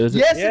Silva, is it?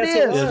 Yes, Yes, it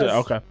it is. was. Is it?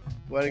 Okay.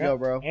 Way to go,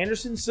 bro.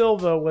 Anderson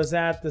Silva was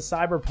at the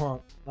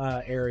Cyberpunk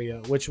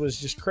area, which was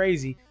just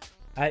crazy.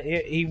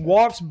 He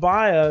walks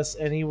by us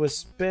and he was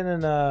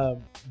spinning a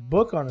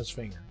book on his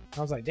finger.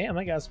 I was like, damn,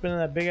 that guy's spinning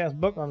that big ass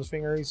book on his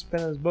finger. He's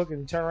spinning his book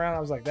and he turned around. I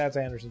was like, that's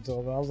Anderson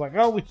Silva. I was like,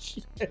 holy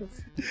shit.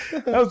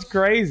 That was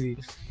crazy.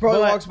 Bro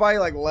But- walks by, he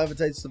like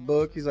levitates the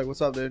book. He's like,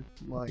 "What's up, dude?"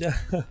 I'm like,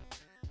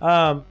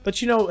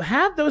 But, you know,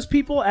 have those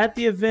people at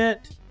the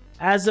event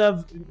as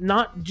of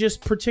not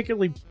just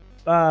particularly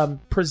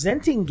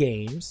presenting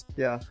games,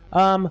 yeah.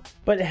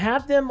 but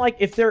have them, like,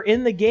 if they're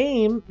in the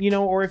game, you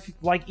know, or if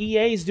like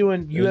EA is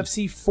doing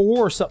UFC 4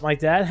 or something like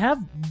that, have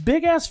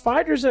big ass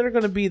fighters that are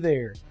going to be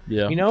there.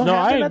 Yeah. You know, no,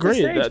 have I them at the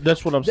agree. stage.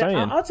 That's what I'm saying.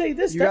 I'll tell you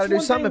this. You that's got to do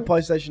one something thing-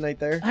 at PlayStation 8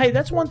 there. Hey,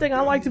 that's one thing I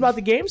liked about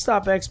the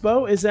GameStop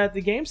Expo is that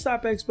the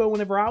GameStop Expo,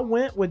 whenever I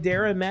went with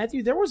Dara and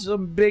Matthew, there was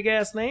some big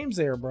ass names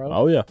there, bro.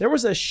 Oh, yeah. There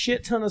was a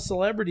shit ton of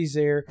celebrities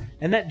there,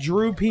 and that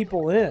drew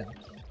people in.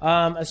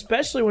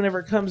 Especially whenever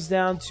it comes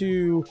down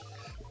to,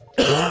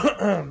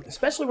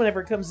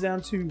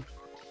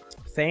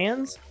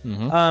 fans.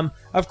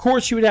 Of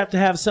course, you would have to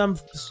have some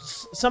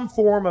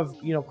form of,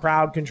 you know,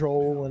 crowd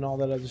control and all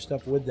that other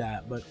stuff with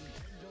that. But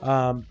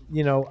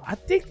you know, I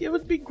think it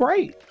would be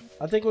great.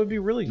 I think it would be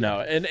really good. No,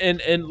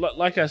 and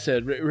like I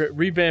said,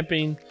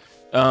 revamping.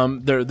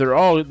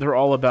 They're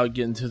all about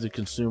getting to the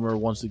consumer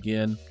once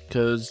again,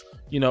 because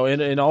you know,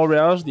 in all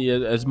reality,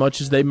 as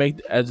much as they make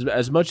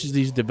as much as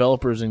these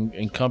developers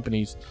and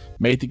companies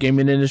make the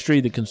gaming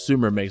industry, the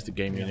consumer makes the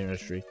gaming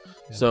industry.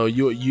 Yeah. So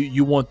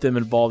you want them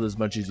involved as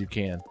much as you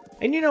can.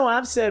 And you know,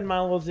 I've said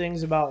my little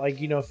things about, like,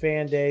 you know,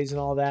 fan days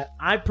and all that.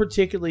 I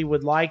particularly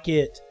would like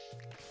it.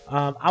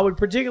 I would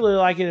particularly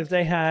like it if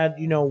they had,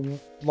 you know,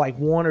 like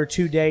 1 or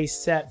 2 days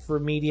set for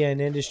media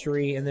and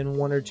industry, and then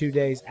 1 or 2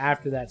 days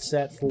after that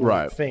set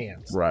for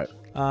fans. Right.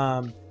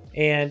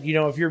 And, you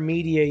know, if you're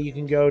media, you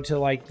can go to,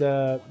 like,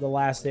 the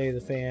last day of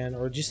the fan,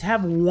 or just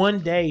have 1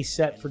 day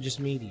set for just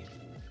media.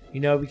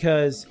 You know,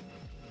 because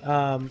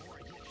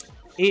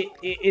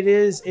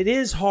it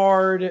is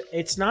hard.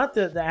 It's not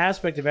the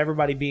aspect of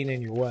everybody being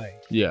in your way.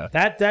 Yeah.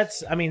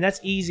 That's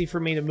easy for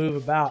me to move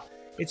about.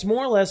 It's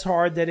more or less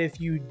hard that if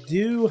you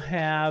do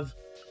have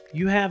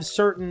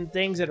certain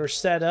things that are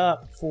set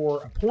up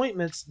for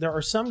appointments, there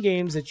are some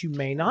games that you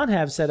may not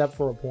have set up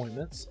for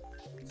appointments.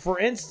 For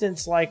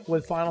instance, like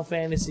with Final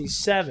Fantasy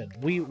VII,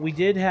 we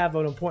did have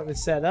an appointment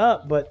set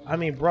up, but I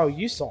mean, bro,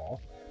 you saw,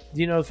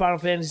 you know, the Final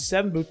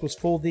Fantasy VII booth was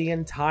full the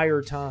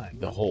entire time.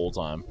 The whole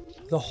time.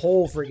 The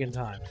whole freaking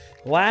time.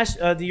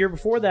 The year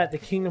before that, the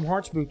Kingdom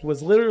Hearts booth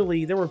was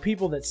literally, there were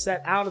people that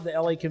sat out of the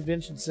LA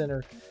Convention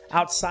Center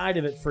outside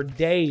of it for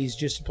days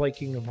just to play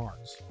Kingdom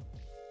Hearts,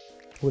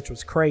 which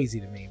was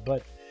crazy to me.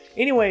 But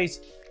anyways,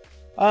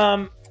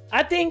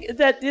 I think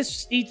that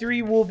this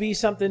E3 will be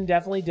something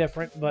definitely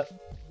different, but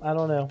I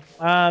don't know.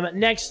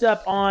 Next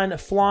up on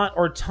Flaunt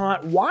or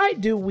Taunt, why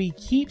do we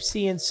keep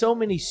seeing so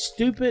many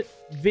stupid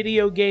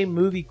video game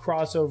movie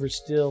crossovers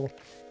still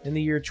in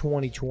the year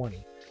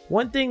 2020?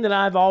 One thing that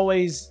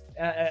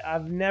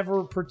I've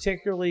never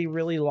particularly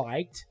really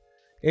liked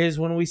is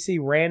when we see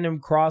random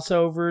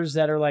crossovers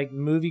that are like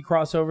movie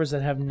crossovers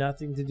that have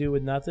nothing to do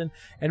with nothing.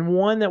 And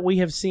one that we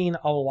have seen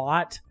a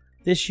lot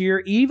this year,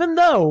 even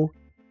though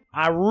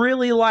I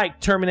really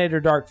liked Terminator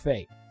Dark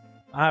Fate.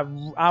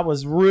 I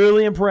was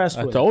really impressed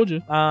with it. I told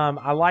you.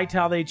 I liked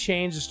how they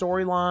changed the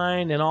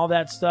storyline and all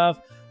that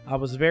stuff. I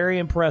was very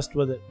impressed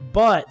with it.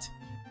 But,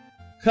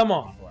 come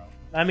on, bro.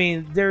 I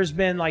mean, there's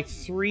been like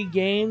 3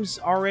 games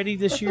already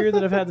this year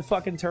that have had the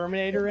fucking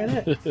Terminator in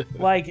it.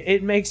 Like,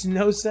 it makes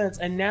no sense.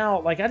 And now,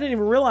 like, I didn't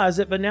even realize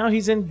it, but now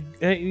he's in,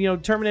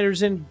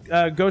 Terminator's in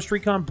Ghost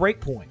Recon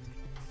Breakpoint.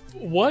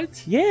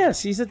 What?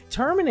 Yes, he's a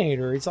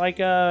Terminator. It's like,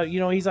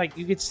 he's like,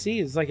 you get to see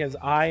it's like his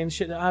eye and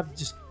shit.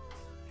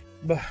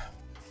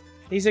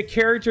 He's a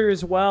character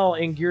as well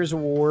in Gears of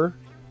War.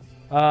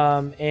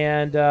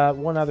 And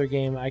one other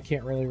game I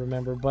can't really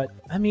remember. But,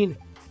 I mean,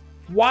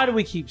 why do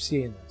we keep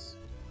seeing this?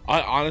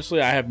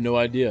 Honestly, I have no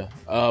idea.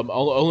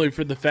 Only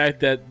for the fact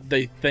that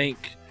they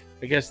think,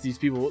 I guess these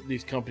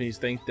companies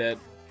think that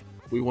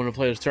we want to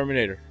play as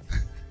Terminator.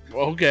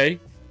 Okay.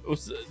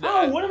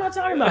 Oh, what am I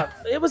talking about?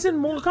 It was in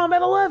Mortal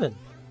Kombat 11.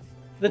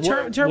 The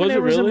Terminator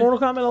was in really? Mortal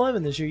Kombat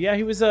 11 this year. Yeah,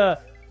 he was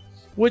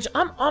which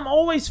I'm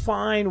always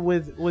fine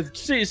with.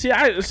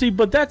 See,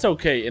 but that's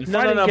okay. In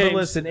fighting No. games, But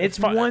listen, it's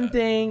one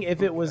thing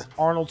if it was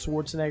Arnold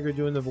Schwarzenegger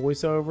doing the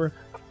voiceover.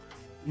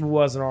 It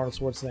wasn't Arnold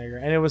Schwarzenegger,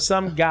 and it was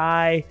some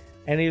guy,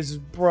 and he's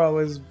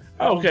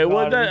okay.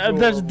 Well,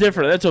 that's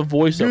different. That's a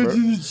voiceover.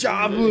 He's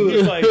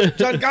like,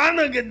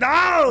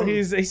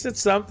 he said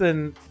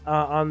something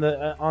on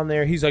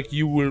there. He's like,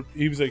 you will.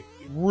 He was like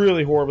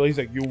really horrible. He's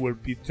like, you will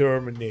be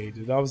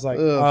terminated. I was like,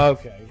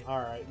 okay, all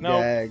right, no.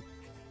 Gag.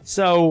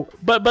 So,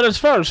 but as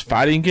far as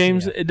fighting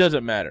games, Yeah. it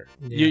doesn't matter.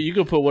 Yeah. You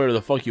can put whatever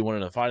the fuck you want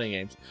in the fighting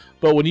games.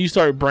 But when you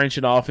start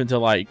branching off into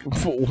like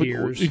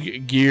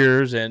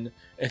Gears and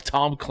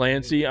Tom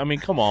Clancy, I mean,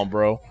 come on,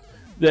 bro.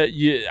 That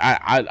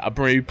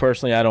me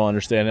personally, I don't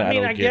understand it. I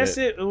mean, I guess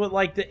it. it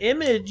like the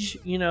image,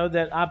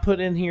 that I put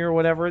in here or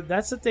whatever.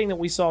 That's the thing that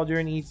we saw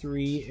during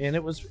E3, and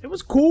it was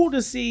cool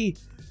to see,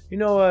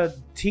 a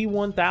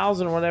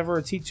T-1000 or whatever,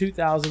 a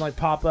T-2000 like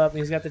pop up, and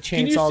he's got the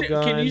chainsaw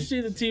gun. Can you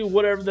see the T,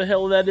 whatever the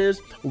hell that is,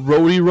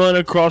 roadie run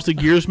across the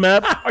Gears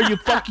map? Are you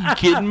fucking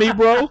kidding me,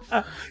 bro?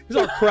 He's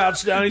all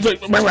crouched down. He's like,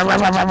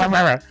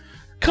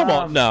 come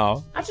on,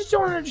 no. I just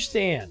don't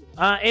understand.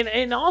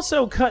 And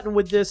also cutting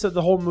with this of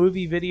the whole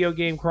movie video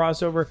game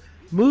crossover,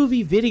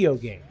 movie video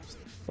games.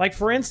 Like,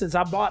 for instance,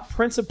 I bought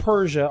Prince of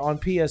Persia on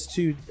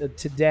PS2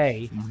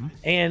 today,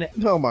 and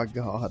Oh my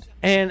god.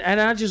 and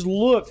I just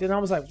looked, and I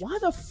was like, why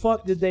the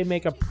fuck did they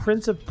make a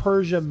Prince of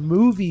Persia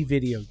movie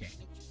video game?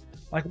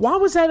 Like, why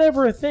was that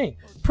ever a thing?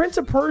 Prince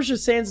of Persia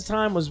Sands of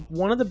Time was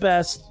one of the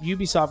best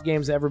Ubisoft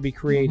games to ever be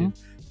created.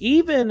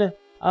 Even,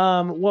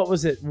 what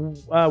was it?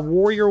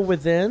 Warrior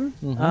Within,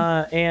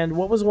 and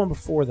what was the one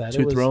before that?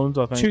 Two Thrones,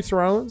 I think. Two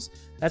Thrones.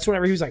 That's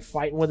whenever he was like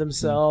fighting with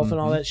himself and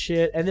all that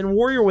shit. And then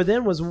Warrior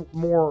Within was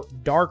more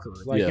darker.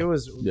 Like it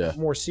was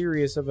more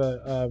serious of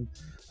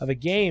a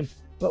game.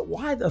 But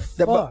why the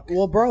fuck?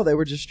 Well, bro, they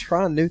were just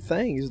trying new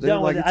things. Dude.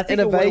 No, like, I it's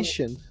think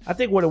innovation. I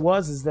think what it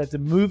was is that the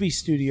movie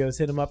studios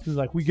hit them up and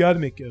like, we got to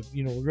make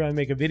we're going to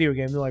make a video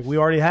game. They're like, we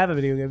already have a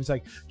video game. It's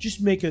like,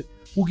 just make it.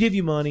 We'll give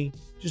you money.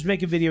 Just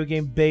make a video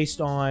game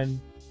based on,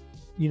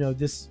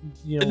 this.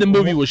 And the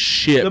movie was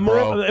shit,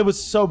 bro. It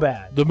was so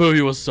bad. The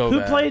movie was so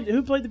bad.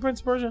 Who played the Prince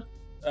of Persia?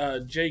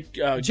 Jake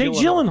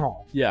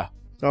Gyllenhaal. Yeah.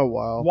 Oh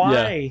wow. Why?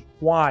 Yeah.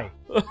 Why?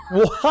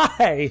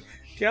 Why?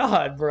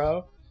 God,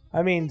 bro.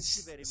 I mean,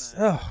 it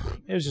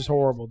was just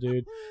horrible,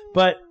 dude.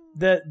 But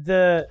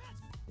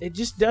it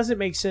just doesn't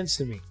make sense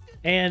to me.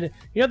 And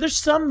there's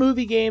some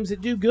movie games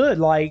that do good,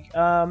 like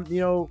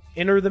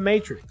Enter the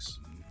Matrix.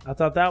 I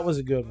thought that was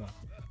a good one.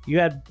 You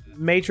had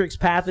Matrix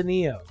Path of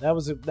Neo. That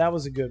was a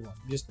good one.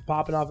 Just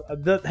popping off.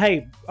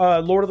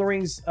 Lord of the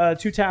Rings,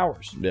 Two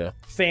Towers. Yeah.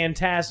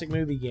 Fantastic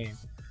movie game.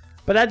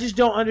 But I just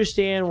don't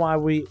understand why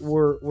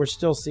we're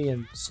still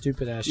seeing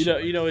stupid ass shit.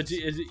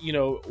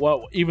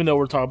 Well, even though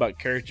we're talking about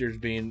characters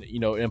being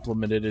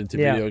implemented into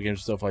video games and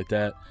stuff like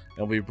that,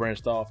 and we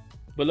branched off.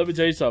 But let me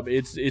tell you something.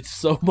 It's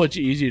so much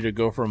easier to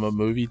go from a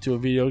movie to a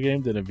video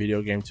game than a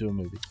video game to a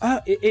movie.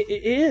 It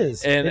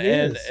is, and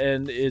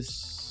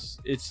is.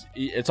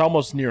 it's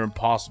almost near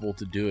impossible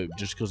to do it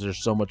just because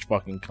there's so much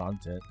fucking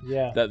content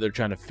that they're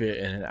trying to fit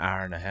in an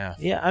hour and a half.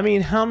 Yeah, I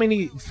mean, how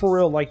many for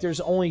real? Like,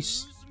 there's only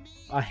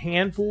a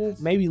handful,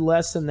 maybe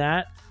less than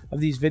that, of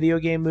these video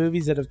game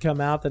movies that have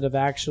come out that have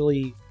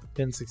actually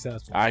been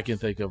successful. I can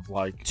think of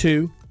like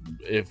 2,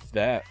 if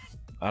that.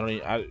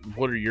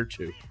 What are your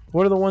 2?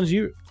 What are the ones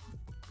you?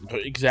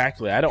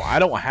 Exactly. I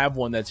don't have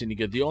one that's any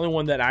good. The only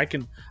one that I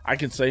can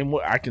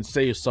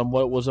say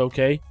somewhat was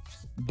okay,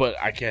 but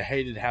I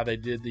hated how they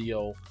did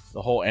the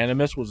whole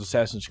Animus was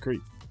Assassin's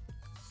Creed.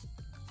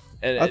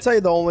 And I'll tell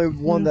you, the only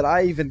one that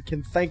I even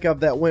can think of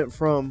that went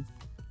from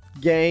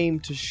game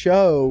to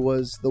show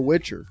was The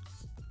Witcher.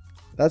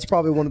 That's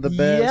probably one of the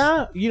best.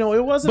 Yeah,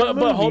 it wasn't a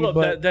movie. But hold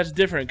up, that's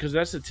different because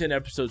that's a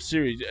 10-episode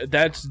series.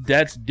 That's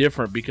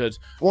different because...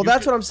 Well,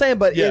 that's what I'm saying,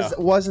 but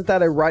wasn't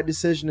that a right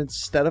decision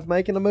instead of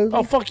making a movie?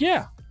 Oh, fuck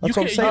yeah. That's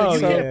what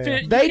I'm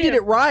saying. They did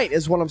it right,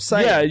 is what I'm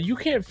saying. Yeah, you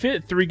can't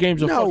fit 3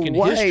 games of fucking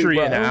history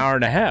in an hour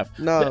and a half.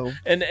 No.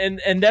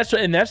 And that's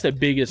the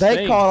biggest thing.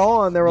 They caught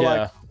on. They were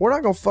like, we're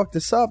not going to fuck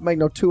this up, make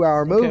no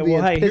 2-hour movie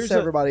and piss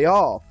everybody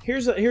off.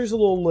 Here's a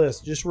little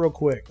list, just real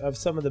quick, of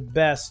some of the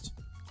best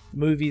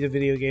movie to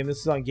video game.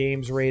 This is on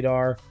Games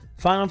Radar.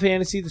 Final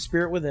Fantasy: The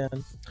Spirit Within.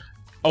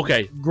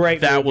 Okay,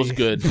 great. That movie. Was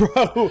good,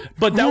 bro.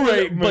 But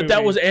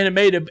that was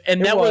animated,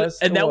 and that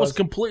was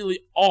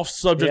completely off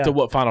subject to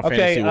what Final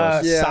Fantasy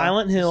was.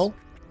 Silent Hill.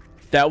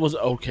 That was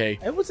okay.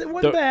 It wasn't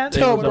bad.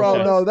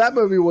 No, that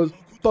movie was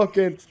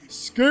fucking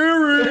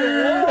scary.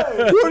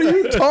 What are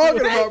you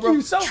talking about,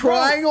 bro?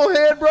 Triangle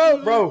Head,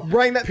 bro. Bro,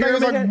 bring that thing.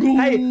 Like,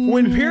 hey,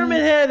 when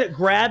Pyramid Head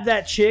grabbed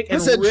that chick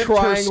and ripped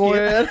Triangle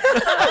her skin. Head.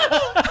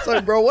 It's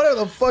like, bro, whatever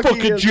the fuck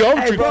fucking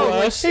geometry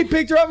class. He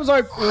picked her up and was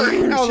like,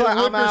 I was like,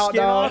 I'm out,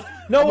 dog.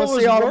 No, I'm what gonna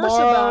was see y'all worse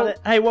tomorrow. about it?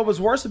 Hey, what was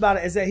worse about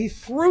it is that he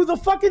threw the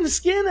fucking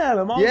skin at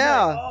him. I was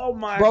Yeah. like, oh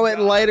my Bro, god,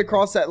 it laid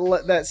across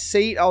that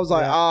seat. I was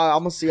like, I'm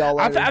gonna see y'all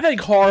later. I think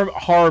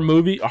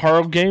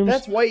horror games.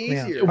 That's way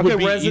Yeah. easier. would Okay,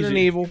 be Resident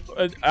easy. Evil.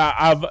 Of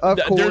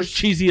They're course.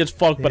 cheesy as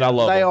fuck, but I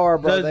love They them. are,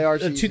 bro. They are.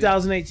 The cheesy.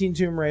 2018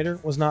 Tomb Raider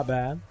was not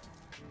bad.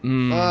 It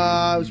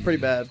was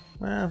pretty bad.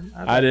 Well,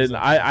 I didn't.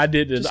 I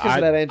didn't. Just because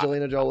of that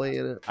Angelina Jolie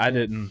in it. I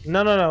didn't. No.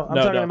 I'm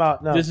talking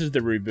about This is the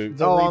reboot.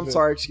 The I'm reboot.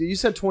 sorry. Excuse you.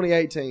 said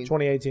 2018.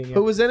 2018. Yeah.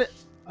 Who was in it?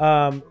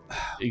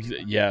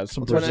 Yeah,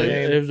 some What's her Brazilian.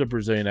 name? It was a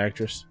Brazilian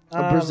actress.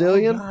 A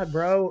Brazilian? Oh God,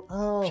 bro.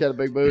 Oh. She had a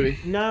big booty.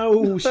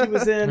 No, she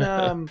was in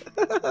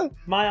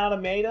My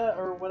Automata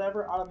or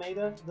whatever.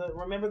 Automata.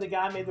 Remember the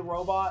guy made the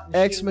robot? and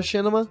Ex she was-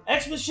 Machinima?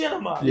 Ex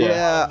Machinima.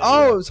 Yeah.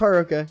 Oh, it was her.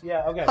 Okay.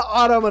 Yeah. Okay.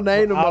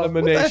 Automination. What the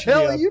Automation,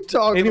 hell yeah. are you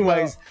talking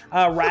Anyways,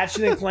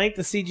 Ratchet and Clank,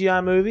 the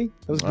CGI movie.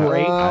 It was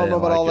great. about? I don't know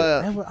about all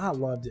that. I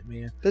loved it,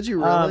 man. Did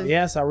you really?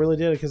 Yes, I really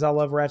did because I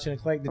love Ratchet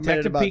and Clank. I made it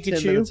Detective about 10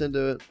 Pikachu. minutes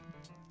into it.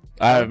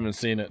 I haven't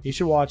seen it. You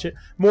should watch it.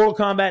 Mortal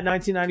Kombat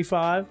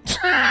 1995.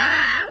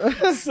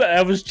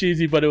 That was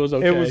cheesy, but it was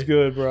okay. It was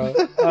good, bro.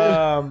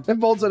 And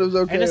Bolt said it was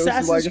okay. And it was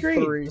Assassin's like a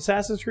Creed. 3.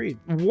 Assassin's Creed.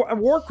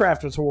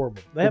 Warcraft was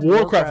horrible. They have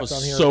Warcraft was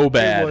on here. so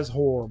bad. It was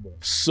horrible.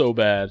 So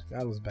bad.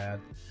 That was bad.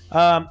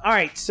 All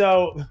right,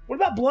 so what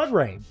about Blood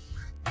Rain?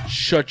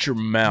 Shut your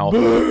mouth. I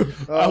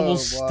Oh, will wow.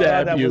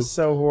 stab that you. was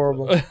so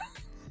horrible.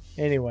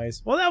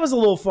 Anyways, well, that was a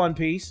little fun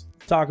piece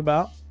to talk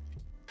about.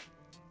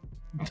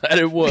 That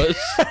it was.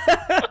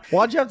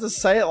 Why'd you have to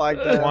say it like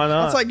that? Why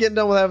not? That's like getting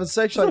done with having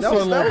sex. Like, that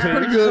was Fun little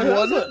pretty piece. good,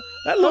 wasn't it?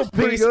 That little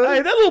pretty piece. good. Hey,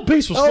 that little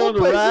piece was Oh, fun to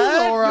piece is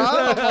ride. all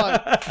right.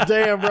 I'm like,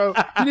 damn, bro.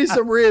 You need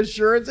some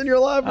reassurance in your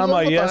life? I'm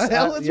like, what yes, the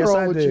hell is yes, wrong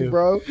I with do. you,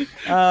 bro?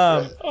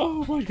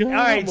 Oh my god. All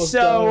right,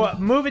 so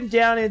moving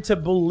down into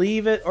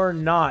Believe It or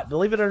Not.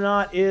 Believe It or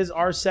Not is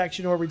our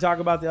section where we talk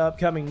about the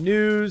upcoming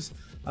news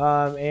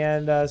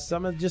and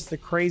some of just the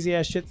crazy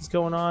ass shit that's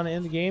going on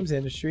in the games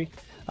industry.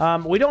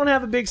 We don't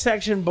have a big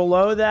section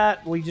below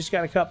that. We just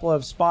got a couple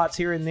of spots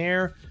here and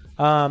there,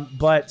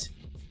 but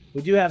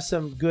we do have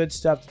some good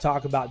stuff to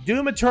talk about.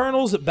 Doom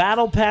Eternal's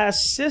Battle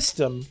Pass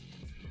system,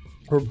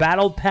 or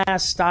Battle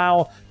Pass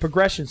style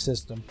progression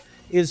system,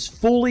 is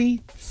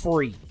fully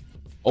free.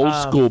 Old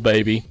school,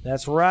 baby.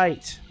 That's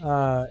right.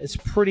 It's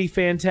pretty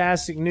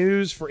fantastic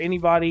news for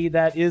anybody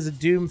that is a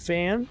Doom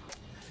fan.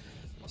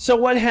 So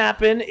what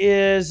happened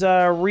is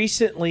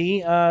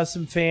recently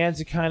some fans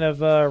have kind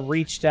of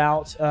reached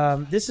out.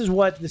 This is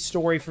what the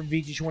story from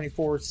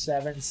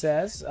VG247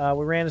 says.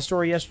 We ran a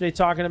story yesterday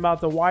talking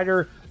about the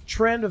wider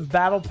trend of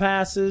battle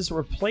passes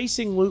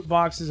replacing loot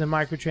boxes and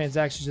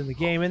microtransactions in the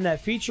game. In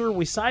that feature,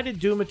 we cited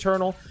Doom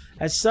Eternal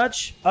as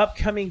such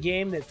upcoming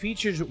game that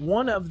features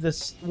one of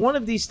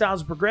these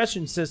styles of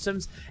progression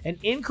systems and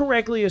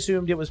incorrectly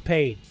assumed it was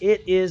paid.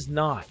 It is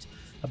not.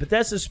 A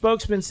Bethesda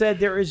spokesman said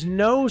there is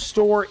no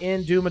store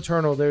in Doom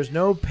Eternal. There's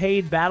no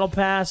paid battle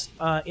pass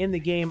in the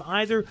game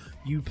either.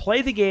 You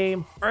play the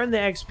game, earn the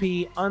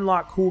XP,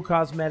 unlock cool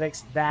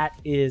cosmetics. That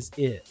is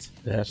it.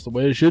 That's the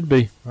way it should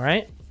be. All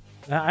right?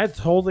 I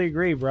totally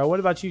agree, bro. What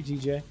about you,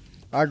 TJ?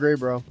 I agree,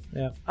 bro.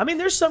 Yeah. I mean,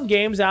 there's some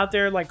games out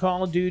there like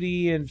Call of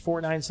Duty and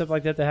Fortnite and stuff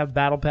like that have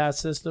battle pass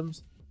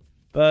systems.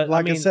 But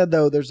Like I I mean, said,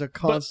 though, there's a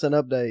constant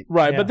update.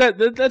 Right, Yeah.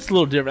 but that's a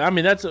little different. I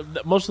mean, that's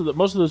most of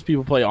those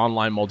people play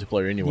online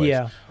multiplayer anyway.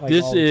 Yeah, like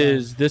this all the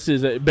is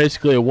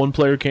basically a one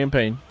player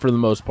campaign for the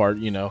most part,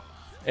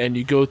 and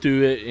you go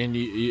through it and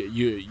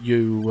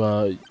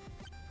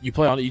you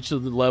play on each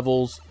of the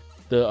levels,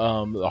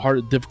 the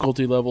hard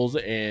difficulty levels,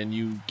 and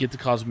you get the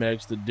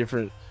cosmetics, the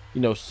different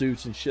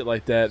suits and shit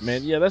like that.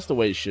 Man, yeah, that's the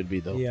way it should be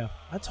though. yeah,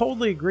 I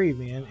totally agree,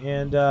 man.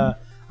 And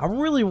I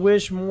really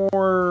wish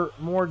more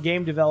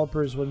game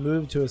developers would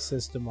move to a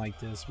system like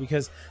this,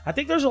 because I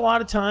think there's a lot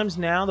of times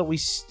now that we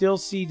still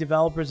see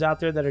developers out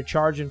there that are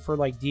charging for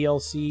like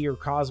DLC or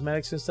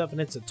cosmetics and stuff,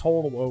 and it's a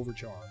total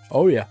overcharge.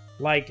 Oh yeah.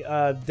 Like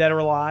Dead or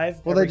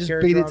Alive. Well, they every just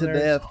character beat it on to there-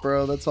 death,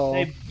 bro. That's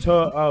all.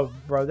 Oh,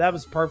 bro, that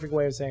was a perfect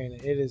way of saying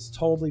it. It is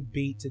totally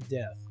beat to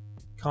death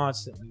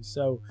constantly.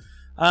 So,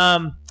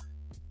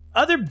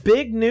 other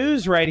big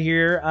news right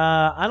here.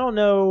 I don't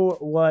know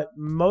what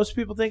most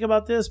people think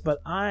about this, but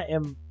I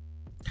am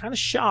kind of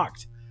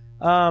shocked.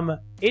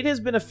 It has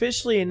been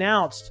officially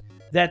announced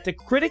that the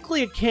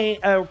critically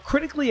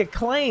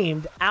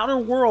acclaimed Outer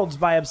Worlds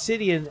by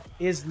Obsidian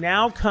is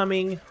now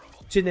coming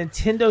to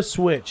Nintendo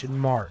Switch in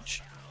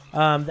March.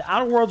 The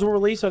Outer Worlds will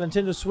release on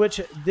Nintendo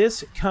Switch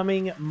this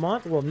coming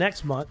month, well,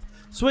 next month.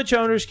 Switch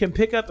owners can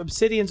pick up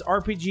Obsidian's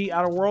RPG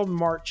Outer World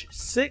March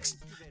 6th.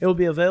 It will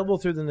be available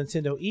through the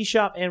Nintendo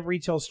eShop and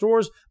retail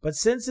stores, but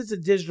since it's a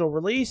digital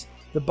release,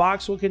 the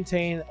box will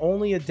contain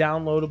only a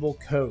downloadable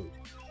code.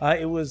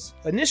 It was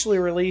initially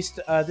released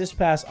this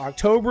past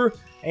October,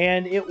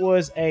 and it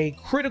was a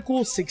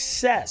critical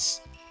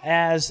success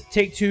as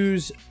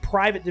Take-Two's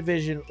private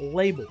division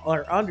label,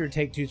 or under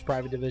Take-Two's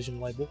private division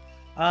label.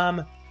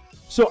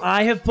 So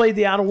I have played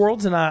the Outer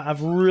Worlds, and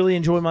I've really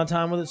enjoyed my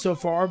time with it so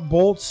far.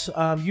 Bolts,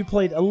 you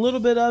played a little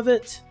bit of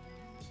it.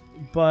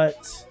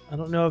 but I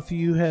don't know if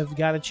you have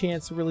got a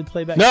chance to really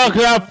play back. No,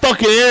 because I have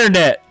fucking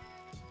internet.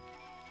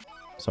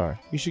 Sorry.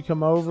 You should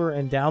come over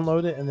and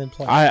download it and then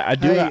play. I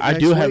do Hey, I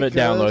next do have week, it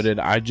downloaded.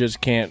 I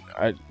just can't.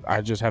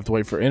 I just have to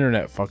wait for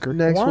internet, fucker.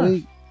 Next Why?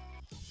 week.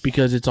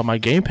 Because it's on my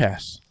Game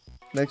Pass.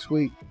 Next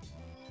week.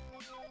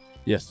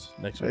 Yes,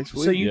 next week. Next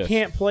week. So you Yes.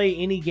 can't play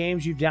any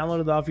games you've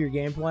downloaded off your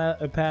Game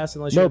Pass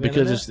unless you No, have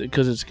because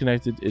internet? it's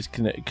connected. It's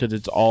connected because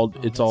it's all. Oh,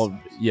 It's that all.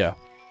 Yeah.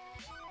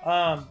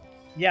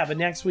 Yeah, but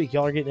next week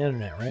y'all are getting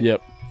internet, right?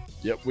 Yep.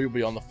 We'll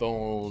be on the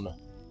phone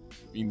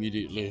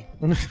immediately.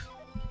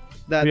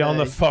 That Be on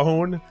the day.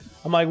 phone.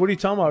 I'm like, what are you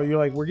talking about? You're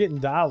like, we're getting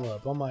dial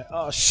up. I'm like,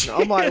 oh shit.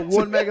 I'm like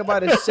 1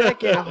 megabyte a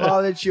second.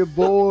 Holler at your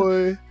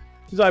boy.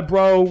 He's like,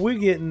 bro, we're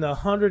getting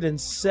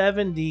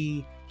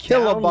 170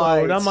 Kilobytes.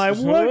 download. I'm like,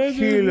 what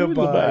Kilobytes.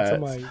 kilobytes?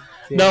 I'm like,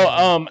 damn.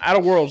 No,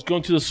 Outer Worlds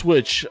going to the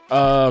Switch.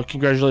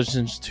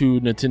 Congratulations to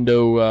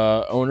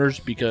Nintendo owners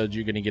because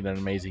you're gonna get an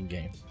amazing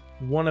game.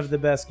 One of the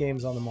best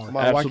games on the market. I'm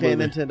like, why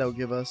can't Absolutely. Nintendo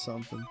give us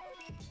something?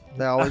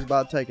 They're always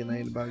about taking, they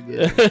ain't about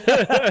getting.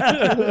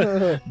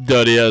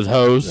 Dirty as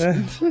hoes.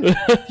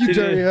 You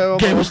dirty hoe.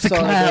 Give I'm us the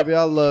sorry, clap. baby.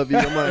 I love you.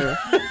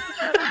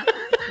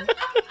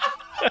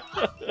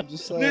 I'm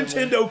just saying, man.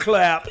 Nintendo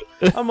clap.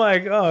 I'm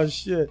like, oh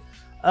shit.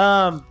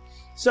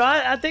 So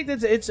I think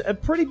that it's a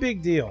pretty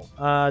big deal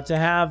to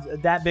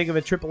have that big of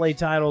a AAA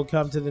title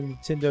come to the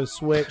Nintendo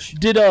Switch.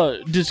 Did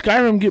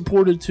Skyrim get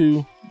ported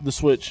to the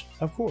Switch?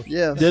 Of course.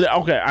 Yes. Did it?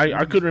 Okay,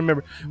 I couldn't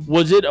remember.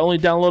 Was it only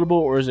downloadable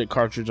or is it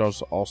cartridge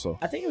also?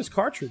 I think it was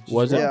cartridge.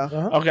 Was it? Yeah.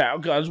 Uh-huh. Okay,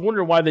 I was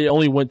wondering why they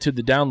only went to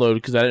the download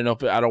because I didn't know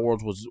if Outer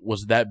Worlds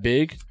was that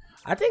big.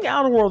 I think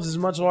Outer Worlds is a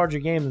much larger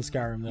game than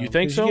Skyrim, though. You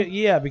think 'Cause so?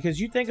 yeah,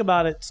 because you think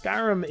about it,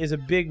 Skyrim is a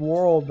big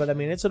world, but I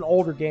mean, it's an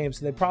older game,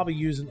 so they probably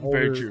use an older.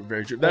 Very true,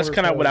 very true. That's older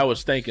kind of what code. I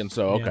was thinking.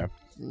 So Yeah. okay,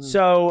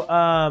 So,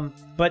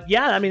 but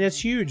yeah, I mean, it's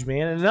huge,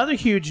 man. And another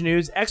huge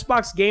news: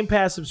 Xbox Game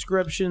Pass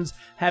subscriptions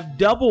have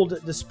doubled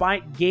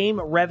despite game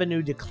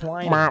revenue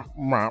declining.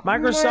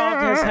 Microsoft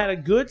has had a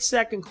good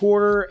second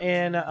quarter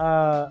in,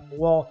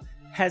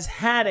 has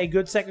had a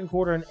good second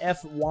quarter in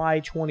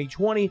FY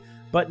 2020,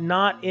 but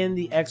not in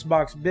the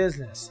Xbox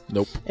business.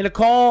 Nope. In a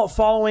call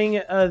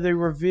following the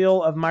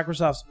reveal of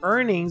Microsoft's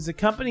earnings, the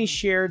company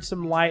shared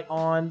some light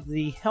on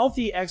the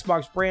healthy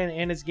Xbox brand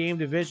and its game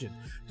division.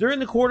 During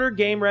the quarter,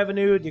 game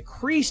revenue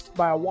decreased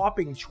by a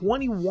whopping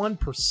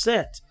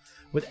 21%,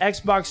 with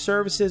Xbox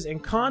services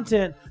and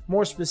content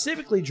more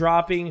specifically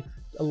dropping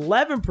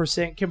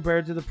 11%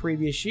 compared to the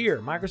previous year.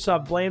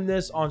 Microsoft blamed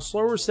this on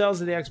slower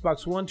sales of the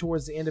Xbox One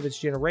towards the end of its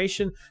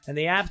generation and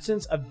the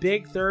absence of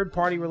big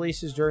third-party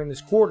releases during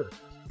this quarter.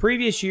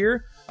 Previous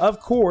year, of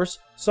course,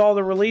 saw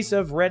the release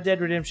of Red Dead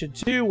Redemption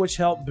 2, which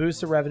helped boost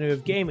the revenue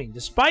of gaming.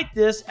 Despite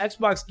this,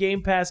 Xbox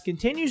Game Pass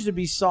continues to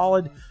be a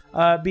solid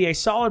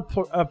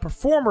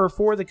performer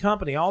for the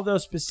company. Although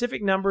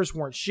specific numbers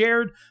weren't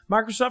shared,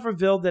 Microsoft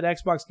revealed that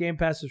Xbox Game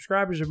Pass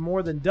subscribers have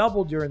more than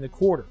doubled during the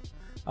quarter.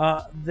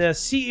 The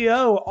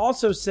CEO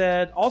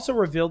also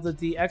revealed that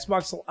the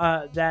Xbox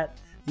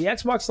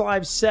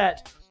Live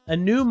set a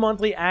new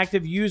monthly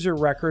active user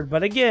record,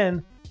 but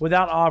again,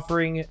 without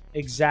offering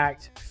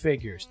exact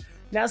figures.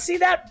 Now, see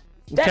that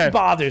Okay.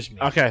 bothers me.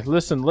 Okay,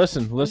 listen.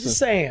 I'm just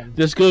saying.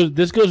 This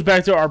goes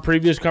back to our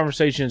previous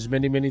conversations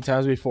many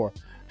times before.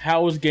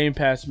 How is Game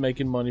Pass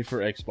making money for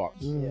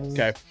Xbox?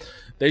 Okay,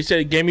 they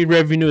said gaming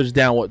revenue is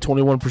down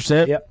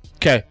 21%. Yep.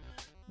 Okay,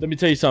 let me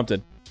tell you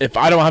something. If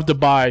I don't have to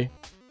buy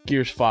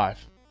Gears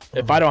 5,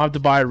 if I don't have to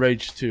buy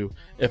Rage 2,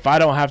 if I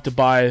don't have to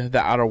buy the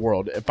Outer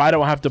World, if I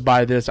don't have to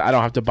buy this, I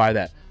don't have to buy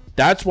that.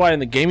 That's why in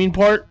the gaming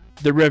part,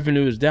 the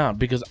revenue is down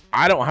because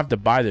I don't have to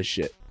buy this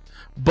shit.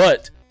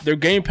 But their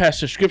Game Pass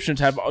subscriptions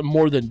have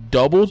more than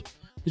doubled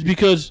is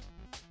because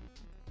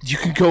you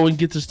can go and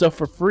get the stuff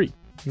for free.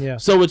 Yeah.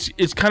 So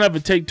it's kind of a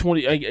take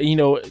 20,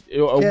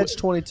 Catch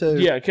 22.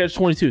 yeah, catch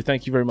 22.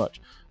 Thank you very much.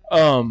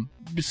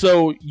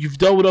 So you've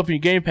doubled up in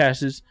your Game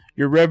Passes.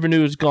 Your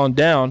revenue has gone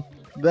down.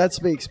 That's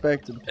to be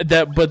expected.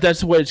 But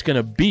that's the way it's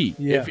gonna be.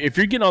 Yeah. If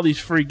you're getting all these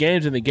free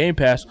games in the Game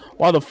Pass,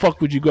 why the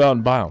fuck would you go out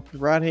and buy them?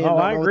 Right hand. Oh,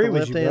 I don't know agree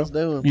what with the you, left hand's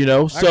doing. You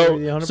know, agree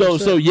with you 100%.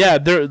 so yeah,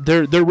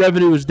 their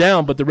revenue is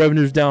down, but the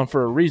revenue is down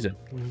for a reason.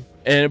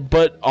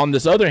 But on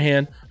this other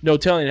hand, no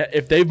telling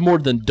if they've more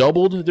than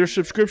doubled their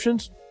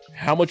subscriptions,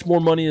 how much more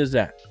money is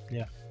that?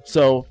 Yeah.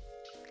 So,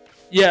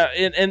 yeah,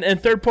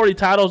 and third party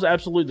titles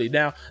absolutely.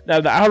 Now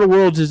the Outer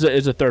Worlds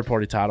is a third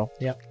party title.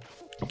 Yep.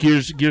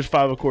 Gears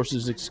 5 of course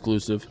is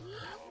exclusive.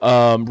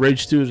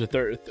 Rage 2 is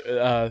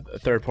a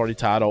third party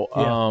title.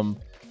 Yeah.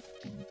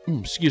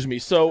 Excuse me.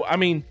 So I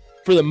mean,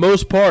 for the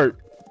most part,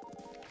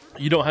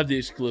 you don't have the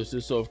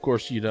exclusives. So of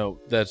course,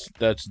 that's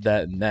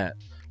that and that.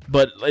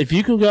 But if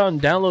you can go out and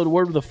download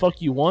whatever the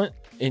fuck you want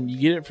and you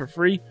get it for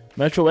free,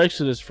 Metro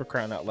Exodus for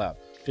crying out loud,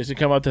 it's gonna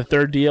come out the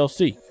third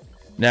DLC.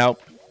 Now,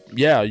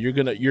 yeah,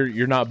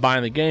 you're not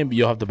buying the game, but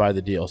you'll have to buy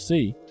the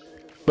DLC.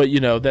 But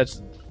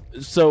that's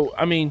so.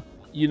 I mean,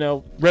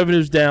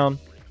 revenue's down,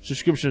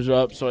 subscriptions are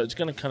up, so it's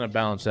gonna kind of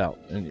balance out.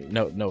 And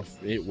no,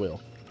 it will.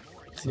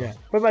 Yeah.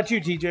 What about you,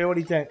 TJ? What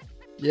do you think?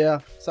 Yeah,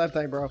 same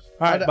thing, bro. All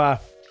right, bye.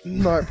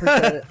 No, I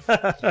appreciate it.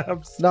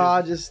 No,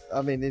 I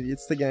mean,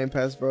 it's the Game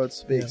Pass, bro.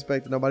 It's to be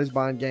expected. Nobody's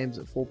buying games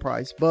at full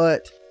price,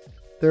 but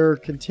they're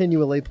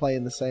continually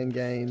playing the same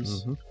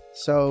games. Mm-hmm.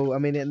 So, I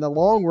mean, in the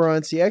long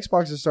run, see,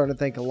 Xbox is starting to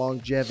think of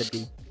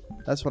longevity.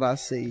 That's what I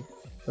see.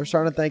 They're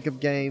starting to think of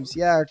games.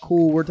 Yeah,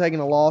 cool. We're taking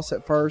a loss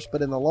at first,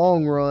 but in the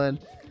long run,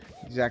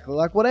 exactly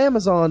like what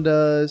Amazon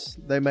does,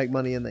 they make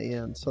money in the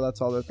end. So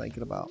that's all they're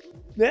thinking about.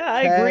 Yeah,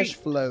 I agree. Cash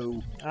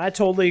flow. I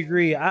totally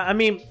agree. I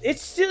mean,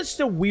 it's just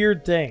a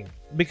weird thing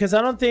because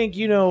I don't think,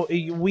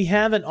 we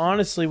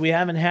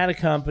haven't had a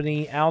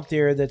company out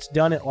there that's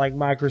done it like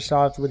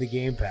Microsoft with the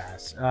Game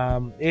Pass.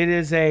 It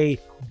is a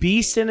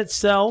beast in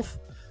itself.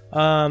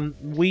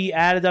 We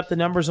added up the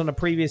numbers on the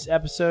previous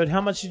episode.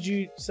 How much did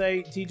you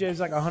say, TJ? It's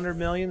like $100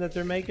 million that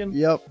they're making?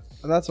 Yep.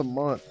 And that's a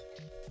month.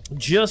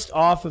 Just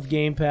off of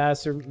Game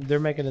Pass, they're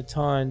making a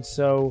ton.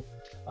 So,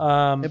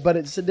 but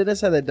didn't it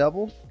say they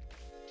doubled?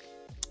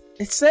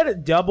 It said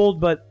it doubled,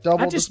 but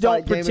I just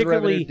don't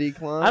particularly.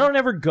 Decline. I don't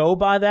ever go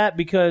by that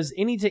because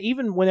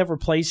even whenever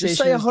PlayStation, just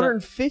say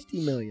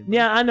 150 million.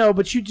 Yeah, I know,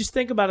 but you just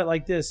think about it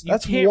like this: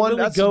 that's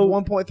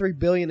 $1.3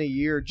 billion a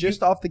year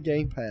just off the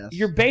Game Pass.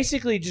 You're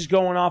basically just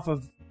going off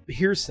of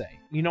hearsay.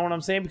 You know what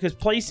I'm saying? Because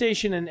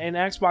PlayStation and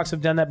Xbox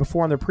have done that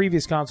before on their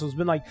previous consoles.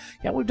 Been like,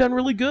 yeah, we've done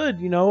really good,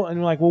 and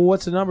you're like, well,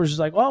 what's the numbers? It's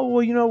like, oh,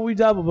 well, we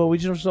doubled, but we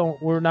just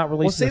don't. We're not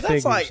releasing the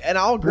figures. That's and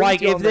I'll agree like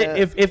with you on that.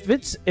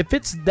 if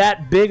it's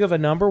that big of a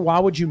number, why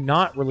would you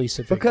not release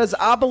it? Because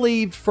I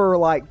believed for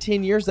like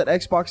 10 years that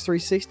Xbox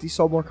 360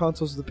 sold more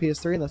consoles than the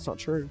PS3, and that's not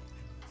true.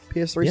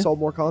 PS3 sold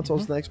more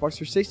consoles than the Xbox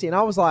 360, and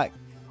I was like,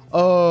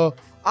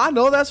 I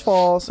know that's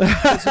false. So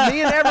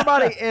me and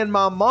everybody and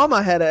my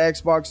mama had an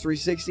Xbox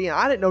 360, and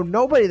I didn't know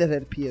nobody that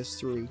had a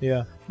PS3.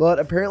 Yeah. But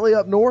apparently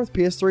up north,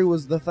 PS3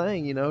 was the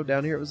thing.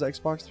 Down here it was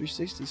Xbox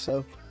 360.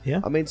 So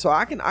yeah, I mean, so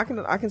I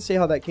can see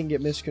how that can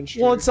get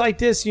misconstrued. Well, it's like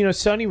this.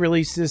 Sony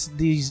released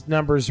these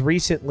numbers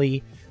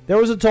recently. There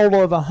was a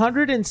total of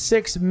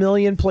 106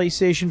 million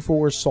PlayStation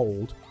 4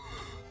 sold.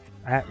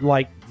 At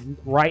like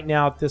right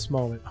now at this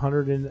moment,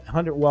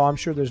 100. Well, I'm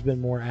sure there's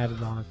been more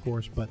added on, of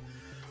course, but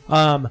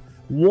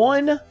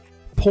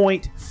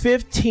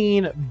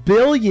 1.15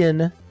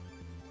 billion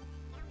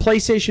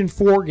PlayStation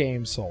 4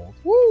 games sold.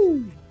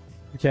 Woo!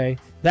 Okay,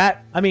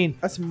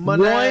 that's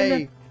money.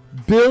 1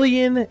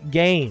 billion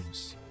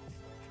games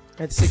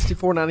at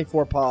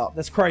 $64.94 pop.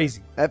 That's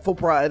crazy. At full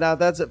price. Now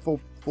that's at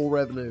full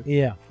revenue.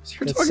 Yeah, so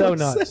you're it's talking so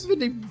about nuts.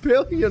 $70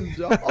 billion,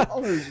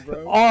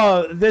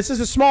 bro. This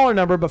is a smaller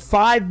number, but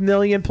 5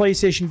 million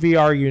PlayStation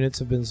VR units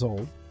have been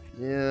sold.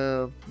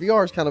 Yeah,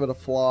 VR is kind of been a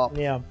flop.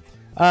 Yeah.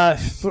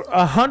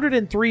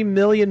 103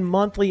 million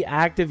monthly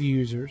active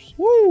users.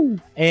 Woo!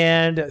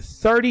 And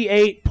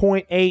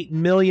 38.8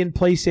 million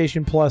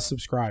PlayStation Plus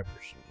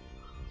subscribers.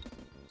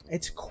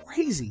 It's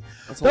crazy.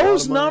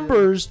 Those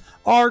numbers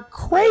are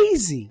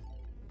crazy.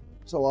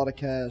 It's a lot of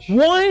cash.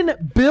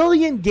 1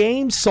 billion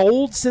games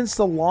sold since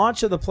the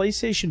launch of the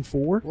PlayStation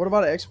 4. What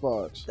about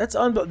Xbox? That's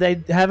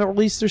they haven't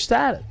released their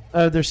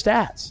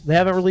stats. They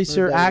haven't released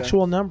their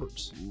actual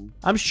numbers.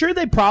 I'm sure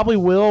they probably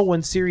will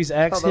when Series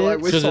X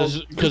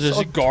hits. Because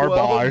it's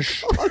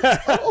garbage.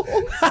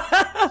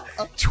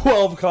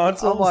 12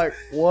 consoles? I'm like,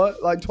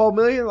 what? Like 12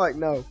 million? Like,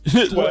 no.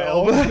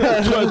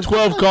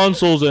 12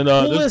 consoles, and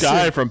this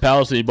guy from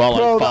Palestine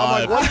bought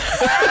like 5.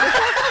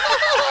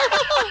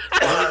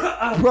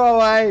 Bro,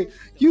 hey,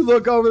 you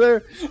look over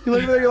there.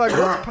 You're like,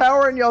 what's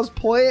powering y'all's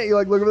plant? You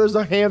like, look over there's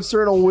a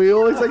hamster and a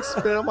wheel. It's like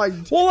spinning. I'm like,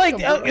 well,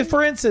 like,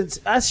 for instance,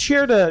 I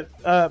shared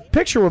a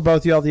picture with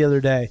both y'all the other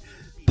day.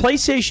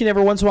 PlayStation,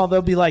 every once in a while,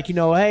 they'll be like,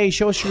 hey,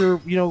 show us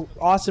your,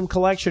 awesome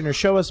collection, or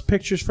show us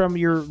pictures from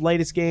your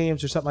latest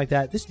games or something like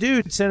that. This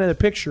dude sent in a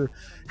picture.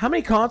 How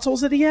many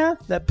consoles did he have?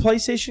 That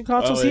PlayStation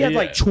consoles? He had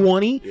like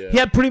 20. Yeah. He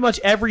had pretty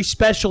much every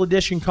special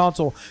edition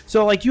console.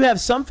 So, like, you have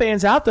some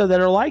fans out there that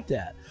are like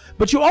that.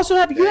 But you also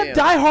have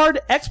diehard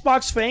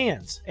Xbox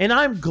fans. And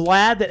I'm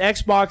glad that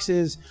Xbox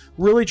is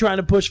really trying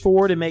to push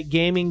forward and make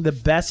gaming the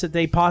best that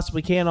they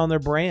possibly can on their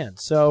brand.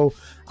 So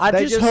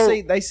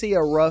they see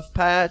a rough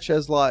patch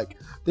as like,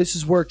 this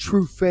is where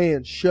true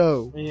fans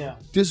show. Yeah.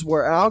 This is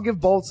where, and I'll give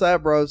Bolts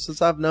that, bro,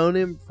 since I've known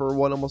him for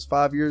almost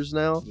 5 years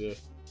now. Yeah.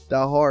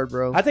 Die hard,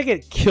 bro. I think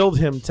it killed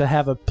him to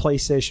have a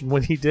PlayStation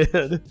when he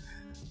did.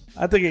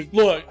 I think it.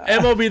 Look,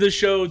 MLB The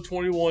Show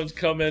 21's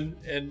coming,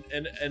 and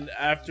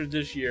after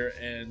this year,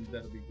 and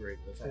that'll be great.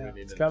 That's all we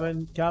need. It's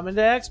coming to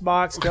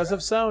Xbox because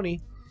of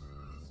Sony.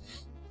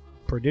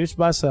 Produced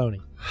by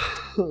Sony.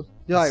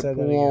 You're like,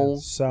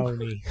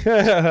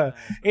 Sony.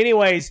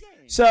 Anyways,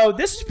 so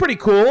this is pretty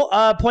cool.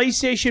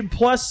 PlayStation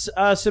Plus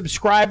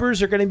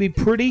subscribers are going to be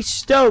pretty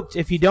stoked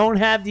if you don't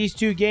have these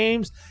two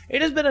games.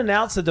 It has been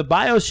announced that the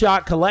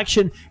BioShock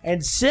Collection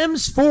and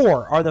Sims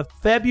 4 are the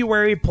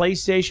February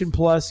PlayStation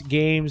Plus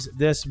games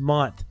this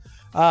month.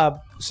 So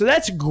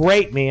that's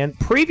great, man.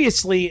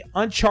 Previously,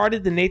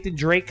 Uncharted, the Nathan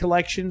Drake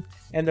Collection,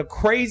 and the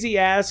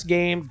crazy-ass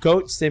game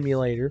Goat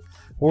Simulator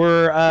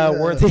were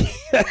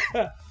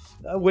the...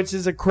 which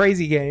is a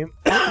crazy game.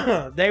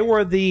 They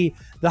were the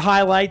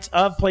highlights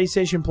of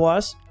PlayStation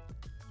Plus.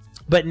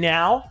 But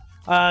now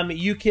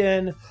You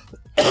can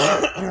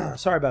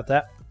sorry about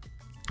that.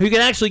 You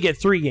can actually get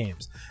 3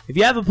 games. If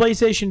you have a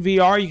PlayStation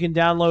VR, you can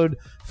download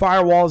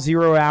Firewall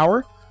 0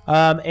 Hour.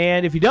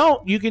 And if you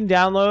don't, you can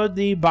download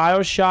the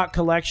BioShock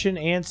Collection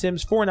and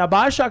Sims 4. Now,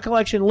 BioShock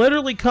Collection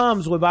literally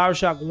comes with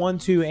BioShock 1,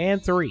 2,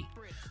 and 3.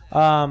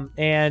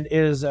 And it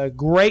is a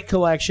great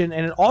collection,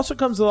 and it also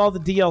comes with all the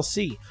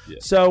DLC. Yeah.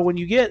 So when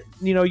you get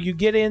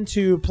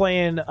into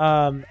playing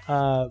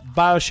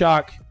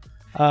BioShock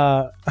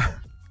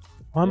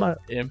why am I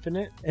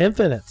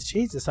Infinite.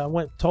 Jesus, I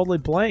went totally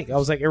blank. I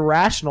was like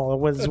irrational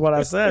was what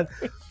I said.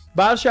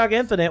 BioShock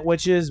Infinite,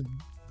 which is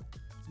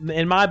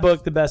in my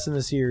book the best in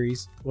the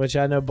series, which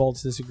I know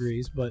Bolts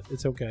disagrees, but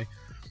it's okay.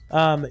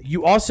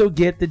 You also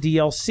get the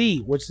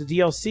DLC, which the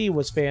DLC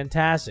was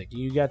fantastic.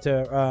 You got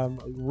to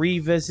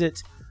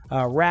revisit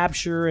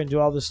Rapture and do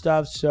all this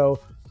stuff. So,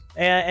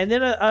 and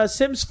then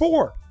Sims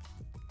 4.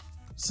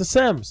 It's the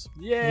Sims.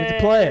 Yay! You get to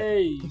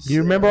play it. Do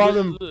you remember all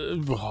them?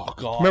 Oh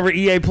God! Remember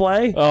EA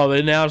Play? Oh, they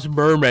announced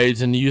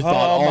mermaids, and you thought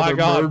all the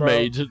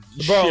mermaids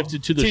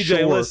shifted to the TJ,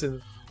 shore.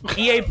 Listen.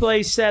 EA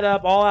Play set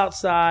up all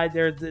outside.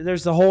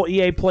 There's the whole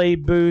EA Play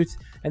booth,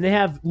 and they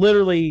have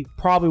literally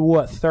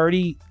probably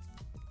 30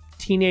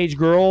 teenage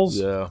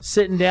girls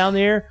sitting down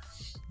there.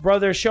 Bro,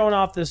 they're showing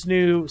off this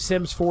new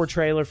Sims 4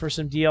 trailer for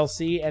some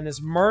DLC, and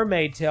this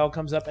mermaid tail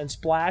comes up and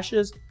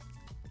splashes.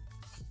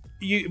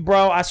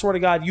 Bro, I swear to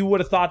God, you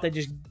would have thought they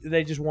just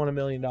won $1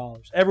 million.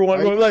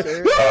 Everyone was like,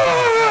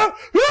 "Ah!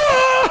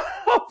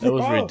 Ah!" That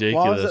was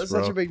ridiculous. Why was that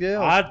bro. such a big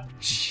deal? I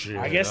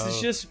guess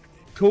it's just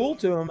cool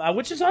to him,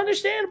 which is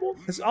understandable.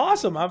 It's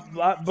awesome.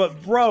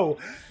 But bro,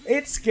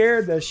 it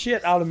scared the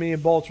shit out of me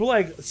and Bolts. We're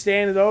like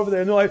standing over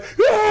there, and they're like,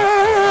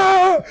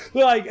 "Ah!"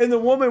 And the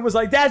woman was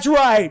like, "That's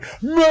right,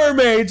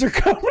 mermaids are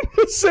coming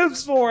to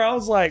Sims 4." I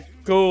was like,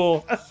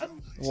 "Cool."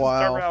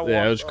 Wow.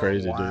 Yeah, it was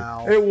crazy,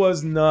 dude. It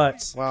was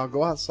nuts. Wow,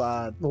 go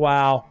outside.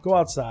 Wow, go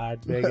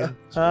outside, Megan.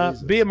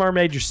 Be a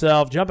mermaid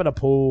yourself. Jump in a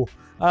pool.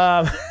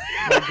 Go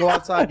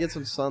outside, get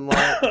some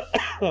sunlight.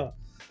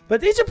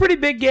 But these are pretty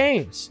big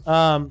games.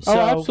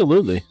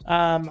 Absolutely.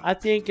 I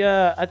think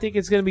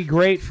it's going to be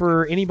great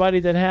for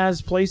anybody that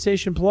has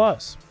PlayStation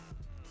Plus.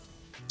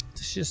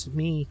 It's just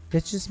me.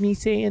 It's just me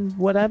saying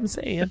what I'm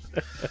saying.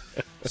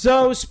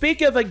 So,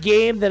 speak of a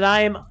game that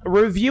I am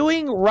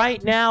reviewing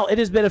right now, it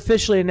has been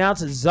officially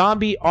announced that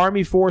Zombie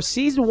Army 4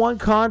 Season 1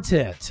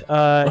 content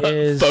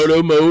is...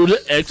 Photo mode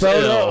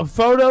XL.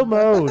 Photo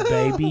mode,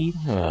 baby.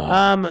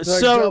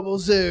 Double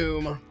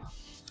zoom.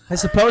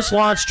 As the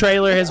post-launch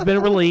trailer has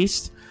been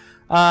released,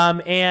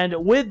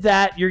 and with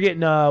that, you're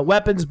getting a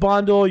weapons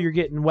bundle, you're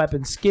getting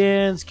weapon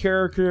skins,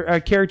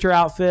 character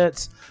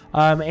outfits,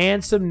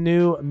 and some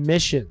new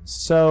missions.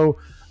 So,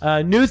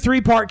 new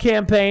 3-part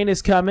campaign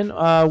is coming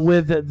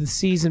with the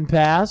season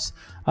pass,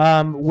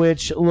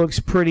 which looks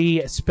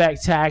pretty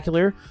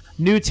spectacular.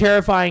 New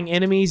terrifying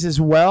enemies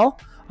as well.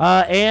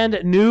 And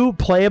new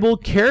playable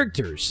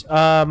characters.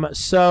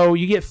 So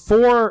you get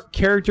 4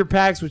 character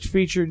packs, which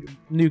feature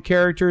new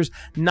characters,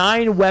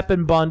 9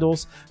 weapon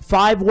bundles,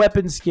 5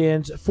 weapon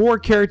skins, 4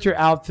 character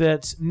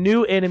outfits,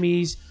 new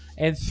enemies,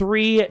 and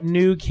 3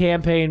 new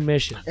campaign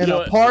missions. And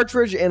a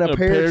partridge and a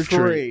pear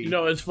tree. You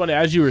know, it's funny.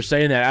 As you were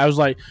saying that, I was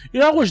like,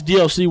 I wish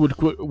DLC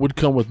would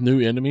come with new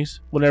enemies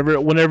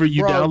whenever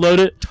you download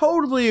it.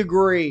 Totally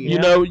agree. You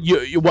know,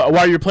 you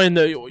while you're playing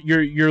the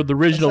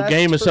original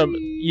game or some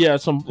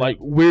like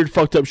weird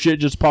fucked up shit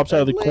just pops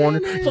out of the corner.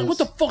 It's like, what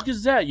the fuck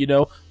is that? You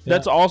know,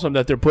 that's awesome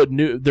that they're putting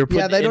they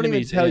don't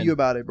even tell you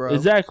about it, bro.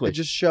 Exactly. It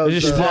just shows. It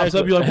just pops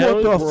up. You're like,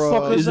 what the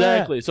fuck is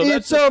that? Exactly. So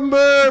it's a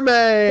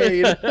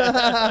mermaid.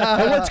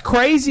 And what's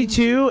crazy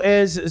too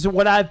is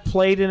what I've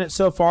played in it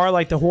so far,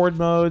 like the horde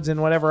modes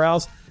and whatever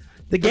else.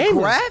 The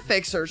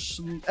graphics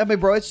are,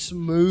 bro, it's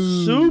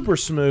smooth. Super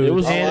smooth. It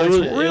was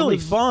really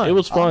fun. It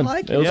was fun. I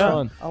like it was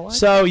fun.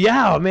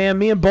 So, man,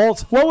 me and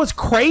Bolts. What was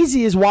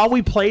crazy is while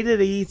we played it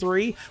at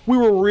E3, we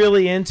were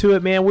really into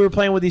it, man. We were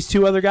playing with these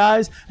 2 other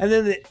guys, and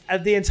then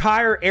the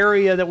entire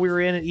area that we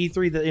were in at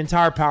E3, the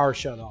entire power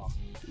shut off.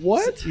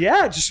 What?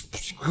 Yeah,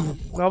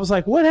 I was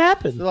like, what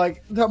happened? They're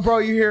like, no, bro,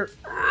 you hear?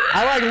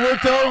 I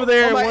looked over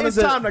there. Like, it's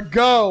time to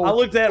go. I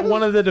looked at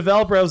one of the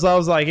developers. I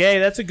was like, hey,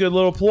 that's a good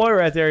little ploy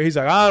right there. He's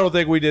like, I don't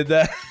think we did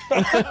that.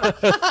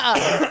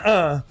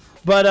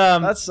 But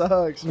that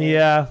sucks, man.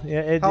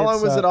 Yeah. How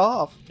long was it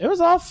off? It was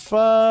off.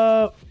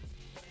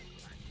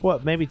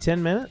 Maybe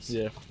 10 minutes?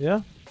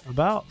 Yeah.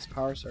 About. It's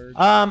power surge.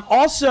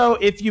 Also,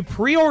 if you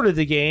pre-order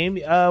the game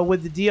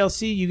with the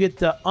DLC, you get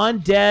the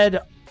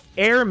Undead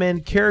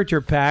Airman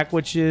character pack,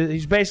 which is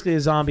he's basically a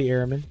zombie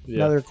airman.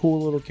 Another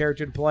cool little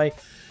character to play.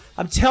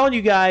 I'm telling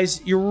you guys,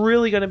 you're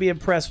really going to be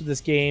impressed with this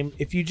game.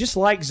 If you just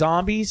like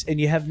zombies and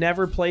you have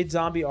never played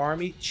Zombie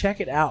Army, check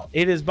it out.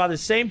 It is by the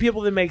same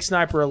people that make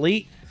Sniper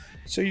Elite.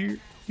 So you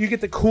get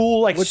the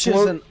cool which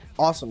is an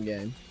awesome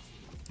game.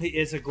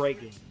 It's a great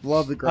game.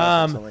 Love the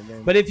graphics on that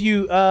game. But if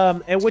you,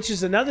 and which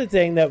is another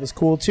thing that was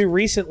cool too.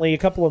 Recently, a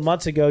couple of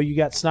months ago, you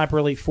got Sniper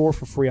Elite 4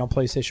 for free on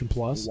PlayStation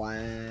Plus.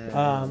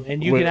 Wow.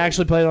 And you can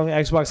actually play it on the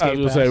Xbox Game I was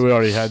going Pass. to say, we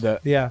already had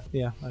that. Yeah.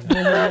 I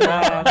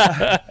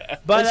know.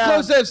 But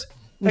Exclusives.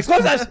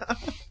 exclusives.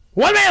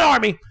 One man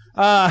army.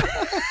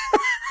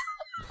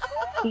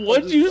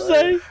 What'd you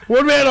say?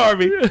 One man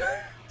army.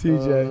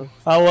 TJ,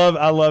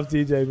 I love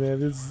TJ,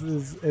 man.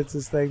 It's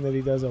this thing that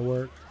he does at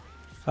work.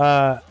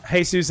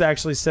 Jesus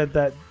actually sent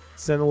a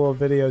little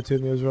video to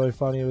me. It was really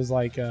funny. It was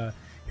like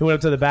he went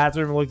up to the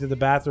bathroom and looked at the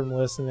bathroom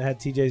list, and it had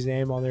TJ's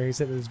name on there. He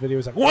sent me this video. He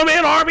was like, "One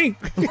man army."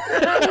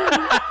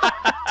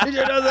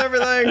 TJ does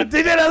everything.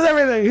 TJ does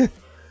everything.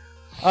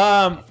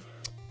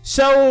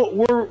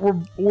 So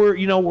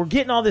we're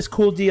getting all this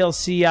cool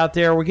DLC out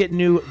there. We're getting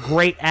new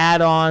great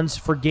add-ons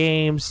for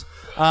games.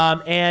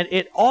 And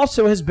it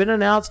also has been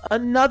announced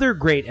another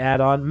great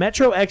add-on.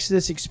 Metro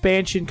Exodus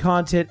expansion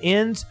content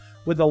ends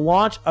with the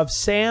launch of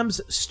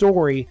Sam's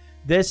Story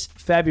this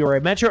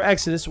February. Metro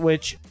Exodus,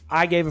 which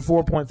I gave a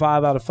 4.5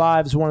 out of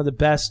 5, is one of the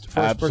best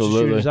first-person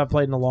shooters I've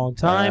played in a long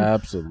time.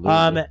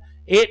 Absolutely.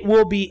 It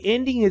will be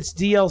ending its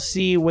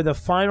DLC with a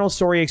final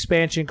story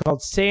expansion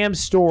called Sam's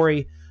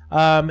Story,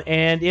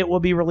 and it will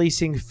be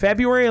releasing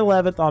February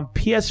 11th on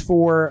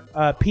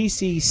PS4,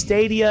 PC,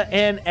 Stadia,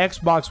 and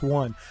Xbox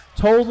One.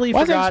 Totally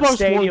forgot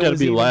Stadia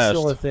was even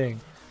still a thing.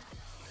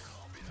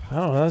 I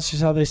don't know. That's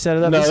just how they set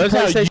it up. No, this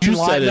that's how you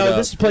set it up. No,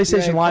 this is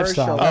PlayStation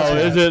Lifestyle. Oh,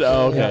 is it?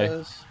 Oh, okay.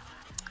 Yes.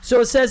 So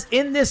it says,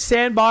 in this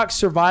sandbox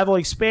survival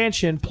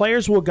expansion,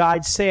 players will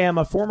guide Sam,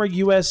 a former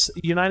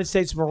United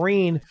States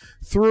Marine,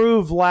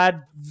 through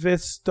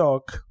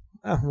Vladivostok.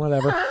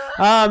 Whatever.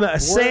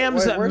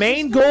 Sam's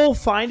main goal,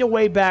 find a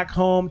way back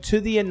home to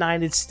the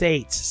United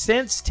States.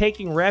 Since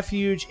taking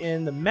refuge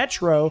in the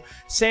Metro,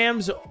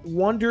 Sam's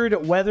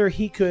wondered whether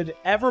he could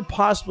ever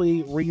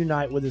possibly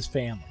reunite with his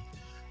family.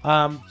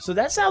 So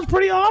that sounds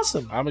pretty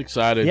awesome. I'm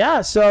excited. Yeah,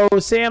 so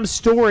Sam's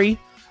Story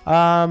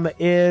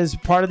is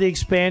part of the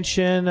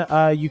expansion.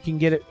 You can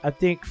get it, I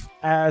think,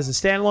 as a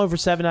standalone for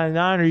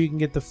 $7.99, or you can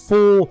get the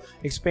full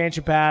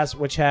expansion pass,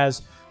 which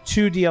has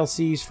 2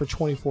 DLCs for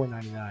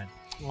 $24.99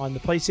 on the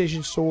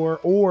PlayStation Store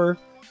or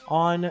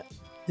on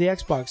the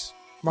Xbox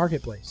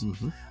Marketplace.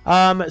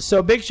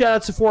 So big shout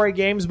out to 4A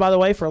Games, by the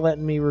way, for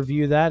letting me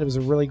review that. It was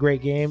a really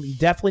great game. You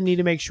definitely need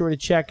to make sure to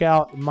check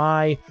out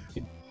my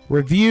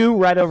review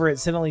right over at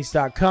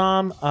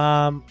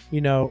Cinelease.com.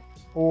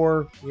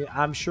 Or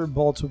I'm sure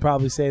Bolts would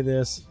probably say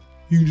this.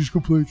 You can just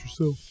go play it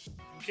yourself.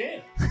 You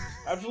can.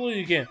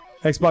 Absolutely you can.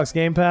 Xbox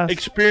Game Pass.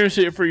 Experience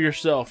it for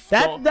yourself.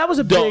 That was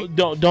a big.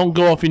 Don't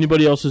go off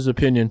anybody else's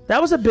opinion.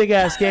 That was a big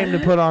ass game to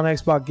put on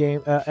Xbox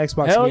Game Pass.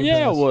 Hell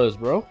yeah, it was,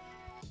 bro.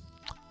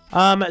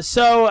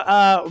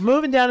 So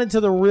moving down into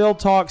the real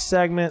talk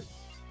segment,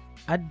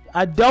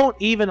 I don't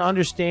even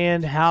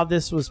understand how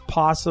this was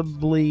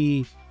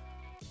possibly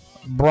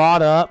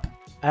brought up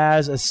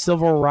as a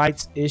civil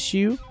rights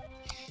issue.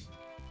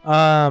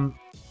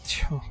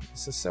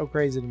 This is so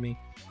crazy to me.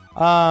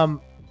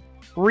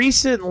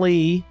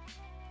 Recently,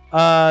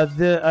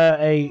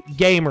 a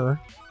gamer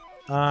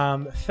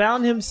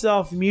found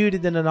himself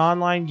muted in an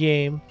online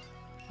game,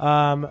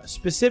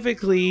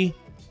 specifically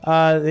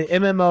the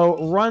MMO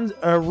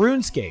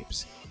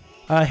RuneScapes.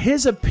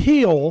 His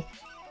appeal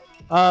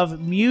of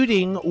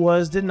muting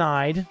was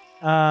denied,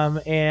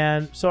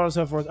 and so on and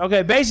so forth.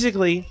 Okay,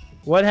 basically,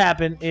 what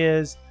happened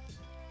is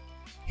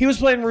he was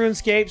playing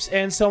RuneScapes,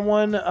 and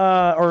someone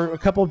or a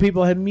couple of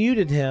people had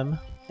muted him.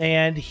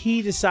 And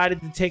he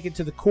decided to take it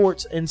to the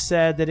courts and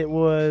said that it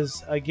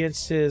was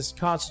against his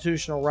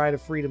constitutional right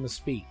of freedom of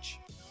speech.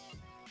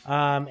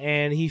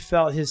 And he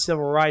felt his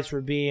civil rights were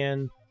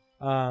being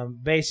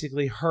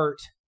basically hurt,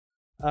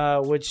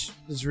 which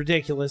is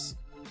ridiculous.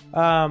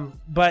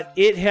 But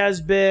it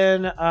has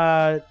been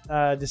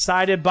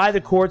decided by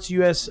the courts.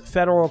 U.S.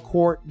 federal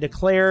court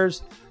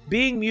declares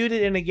being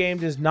muted in a game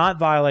does not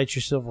violate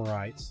your civil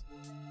rights.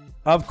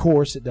 Of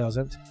course it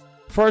doesn't.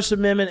 First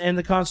Amendment and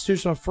the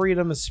constitutional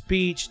freedom of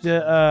speech.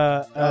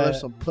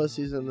 There's some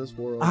pussies in this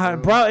world,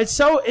 bro.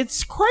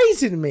 It's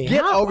crazy to me.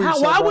 Get over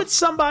yourself, why bro. would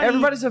somebody?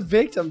 Everybody's a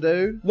victim,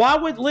 dude. Why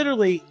would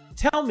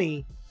tell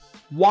me?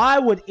 Why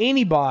would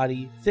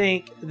anybody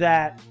think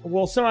that?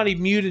 Well, somebody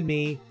muted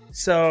me,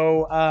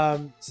 so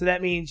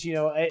that means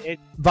it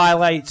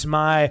violates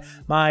my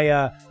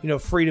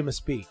freedom of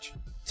speech.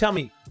 Tell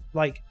me,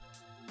 like.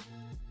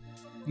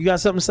 You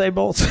got something to say,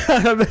 Bolts?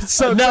 No,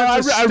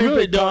 I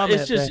really don't.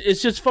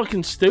 It's just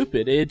fucking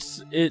stupid.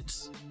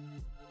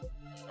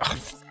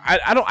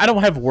 I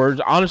don't have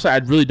words. Honestly, I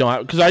really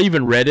don't, because I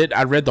even read it.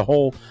 I read the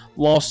whole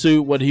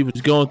lawsuit, what he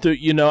was going through.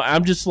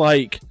 I'm just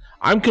like,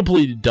 I'm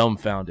completely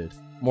dumbfounded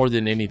more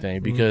than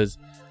anything, because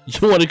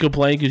you want to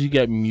complain because you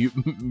got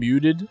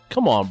muted.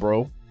 Come on,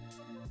 bro.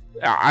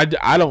 It's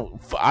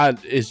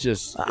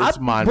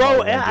mind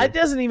bro. It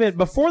doesn't even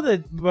before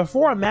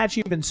a match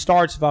even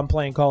starts. If I'm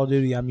playing Call of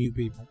Duty, I mute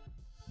people.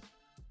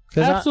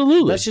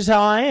 Absolutely, that's just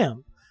how I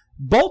am.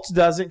 Bolts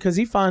doesn't, because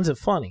he finds it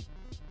funny.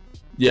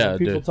 Yeah,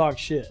 people talk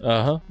shit.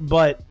 Uh huh.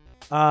 But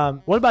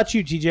What about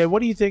you, TJ?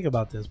 What do you think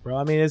about this, bro?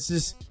 I mean, it's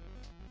just...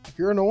 If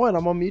you're annoying,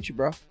 I'm gonna mute you,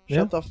 bro. Yeah.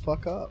 Shut the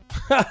fuck up.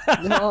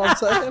 You know what I'm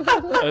saying?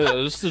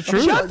 It's the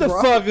truth. Shut the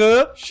bro. fuck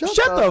up. Shut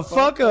Shut the the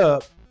fuck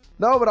up.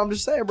 No, but I'm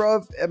just saying,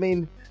 bro.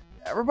 Everybody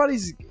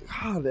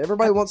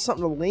wants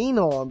something to lean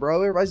on,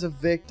 bro. Everybody's a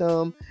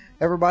victim.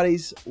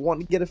 Everybody's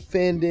wanting to get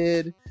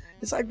offended.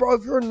 It's like, bro,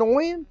 if you're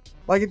annoying,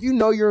 like if you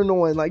know you're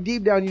annoying, like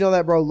deep down, you know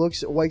that bro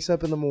wakes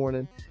up in the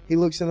morning. He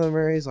looks in the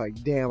mirror. He's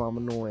like, damn, I'm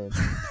annoying.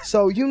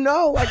 So you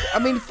know, like, I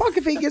mean, fuck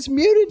if he gets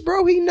muted,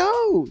 bro. He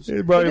knows.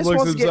 Hey, bro, he just looks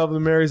wants at to himself in the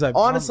mirror. He's like,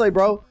 honestly,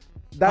 bro.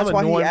 That's I'm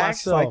why he annoying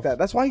acts myself. like that.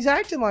 That's why he's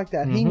acting like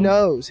that. He Mhm.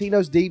 knows. He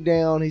knows deep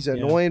down he's an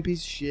annoying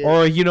piece of shit.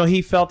 or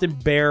he felt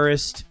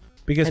embarrassed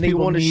because And he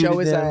people wanted to show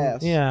muted his him.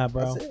 ass. Yeah,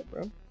 bro. That's it,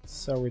 bro.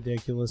 So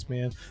ridiculous,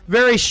 man.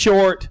 Very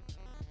short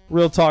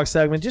real talk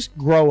segment. Just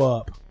grow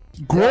up.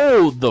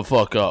 Grow the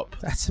fuck up.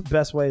 That's the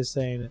best way of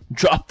saying it.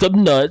 Drop the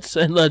nuts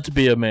and let's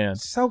be a man.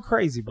 So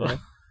crazy, bro.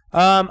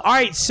 All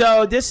right,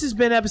 so this has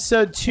been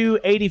episode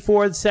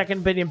 284 of the Second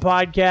Opinion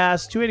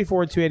Podcast.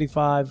 284,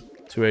 285.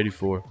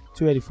 284.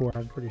 284,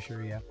 I'm pretty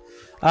sure, yeah.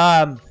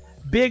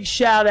 Big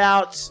shout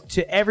outs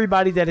to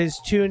everybody that has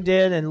tuned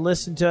in and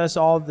listened to us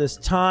all this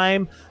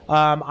time.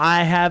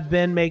 I have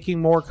been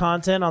making more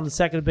content on the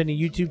Second Opinion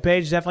YouTube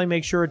page. Definitely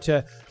make sure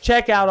to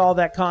check out all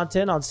that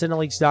content on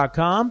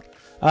Cineleaks.com.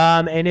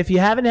 And if you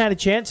haven't had a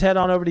chance, head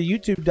on over to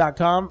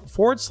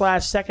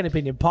youtube.com/Second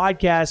Opinion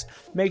Podcast.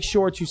 Make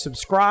sure to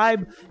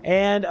subscribe.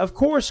 And, of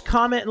course,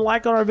 comment and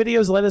like on our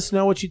videos. Let us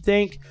know what you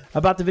think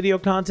about the video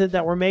content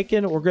that we're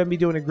making. We're going to be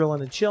doing a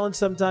grilling and chilling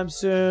sometime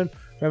soon.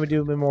 We're going to be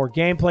doing more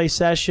gameplay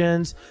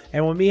sessions.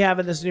 And with me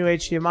having this new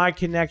HDMI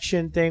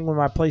connection thing with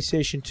my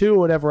PlayStation 2 or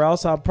whatever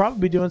else, I'll probably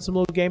be doing some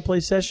little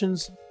gameplay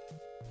sessions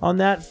on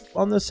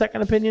the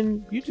Second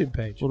Opinion YouTube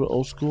page. Little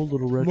old school,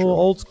 little retro. Little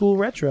old school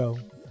retro.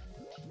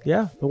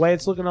 Yeah, the way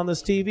it's looking on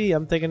this TV,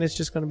 I'm thinking it's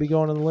just going to be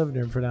going in the living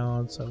room from now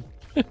on. So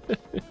it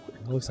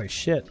looks like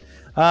shit.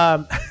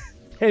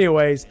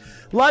 Anyways,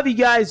 love you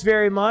guys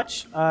very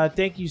much.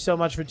 Thank you so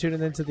much for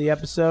tuning into the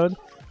episode.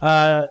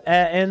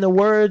 And the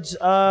words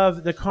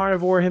of the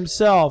carnivore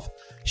himself,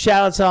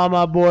 shout out to all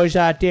my boys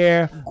out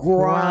there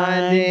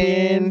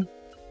Grinding.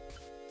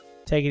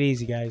 Take it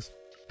easy, guys.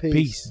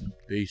 Peace.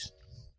 Peace.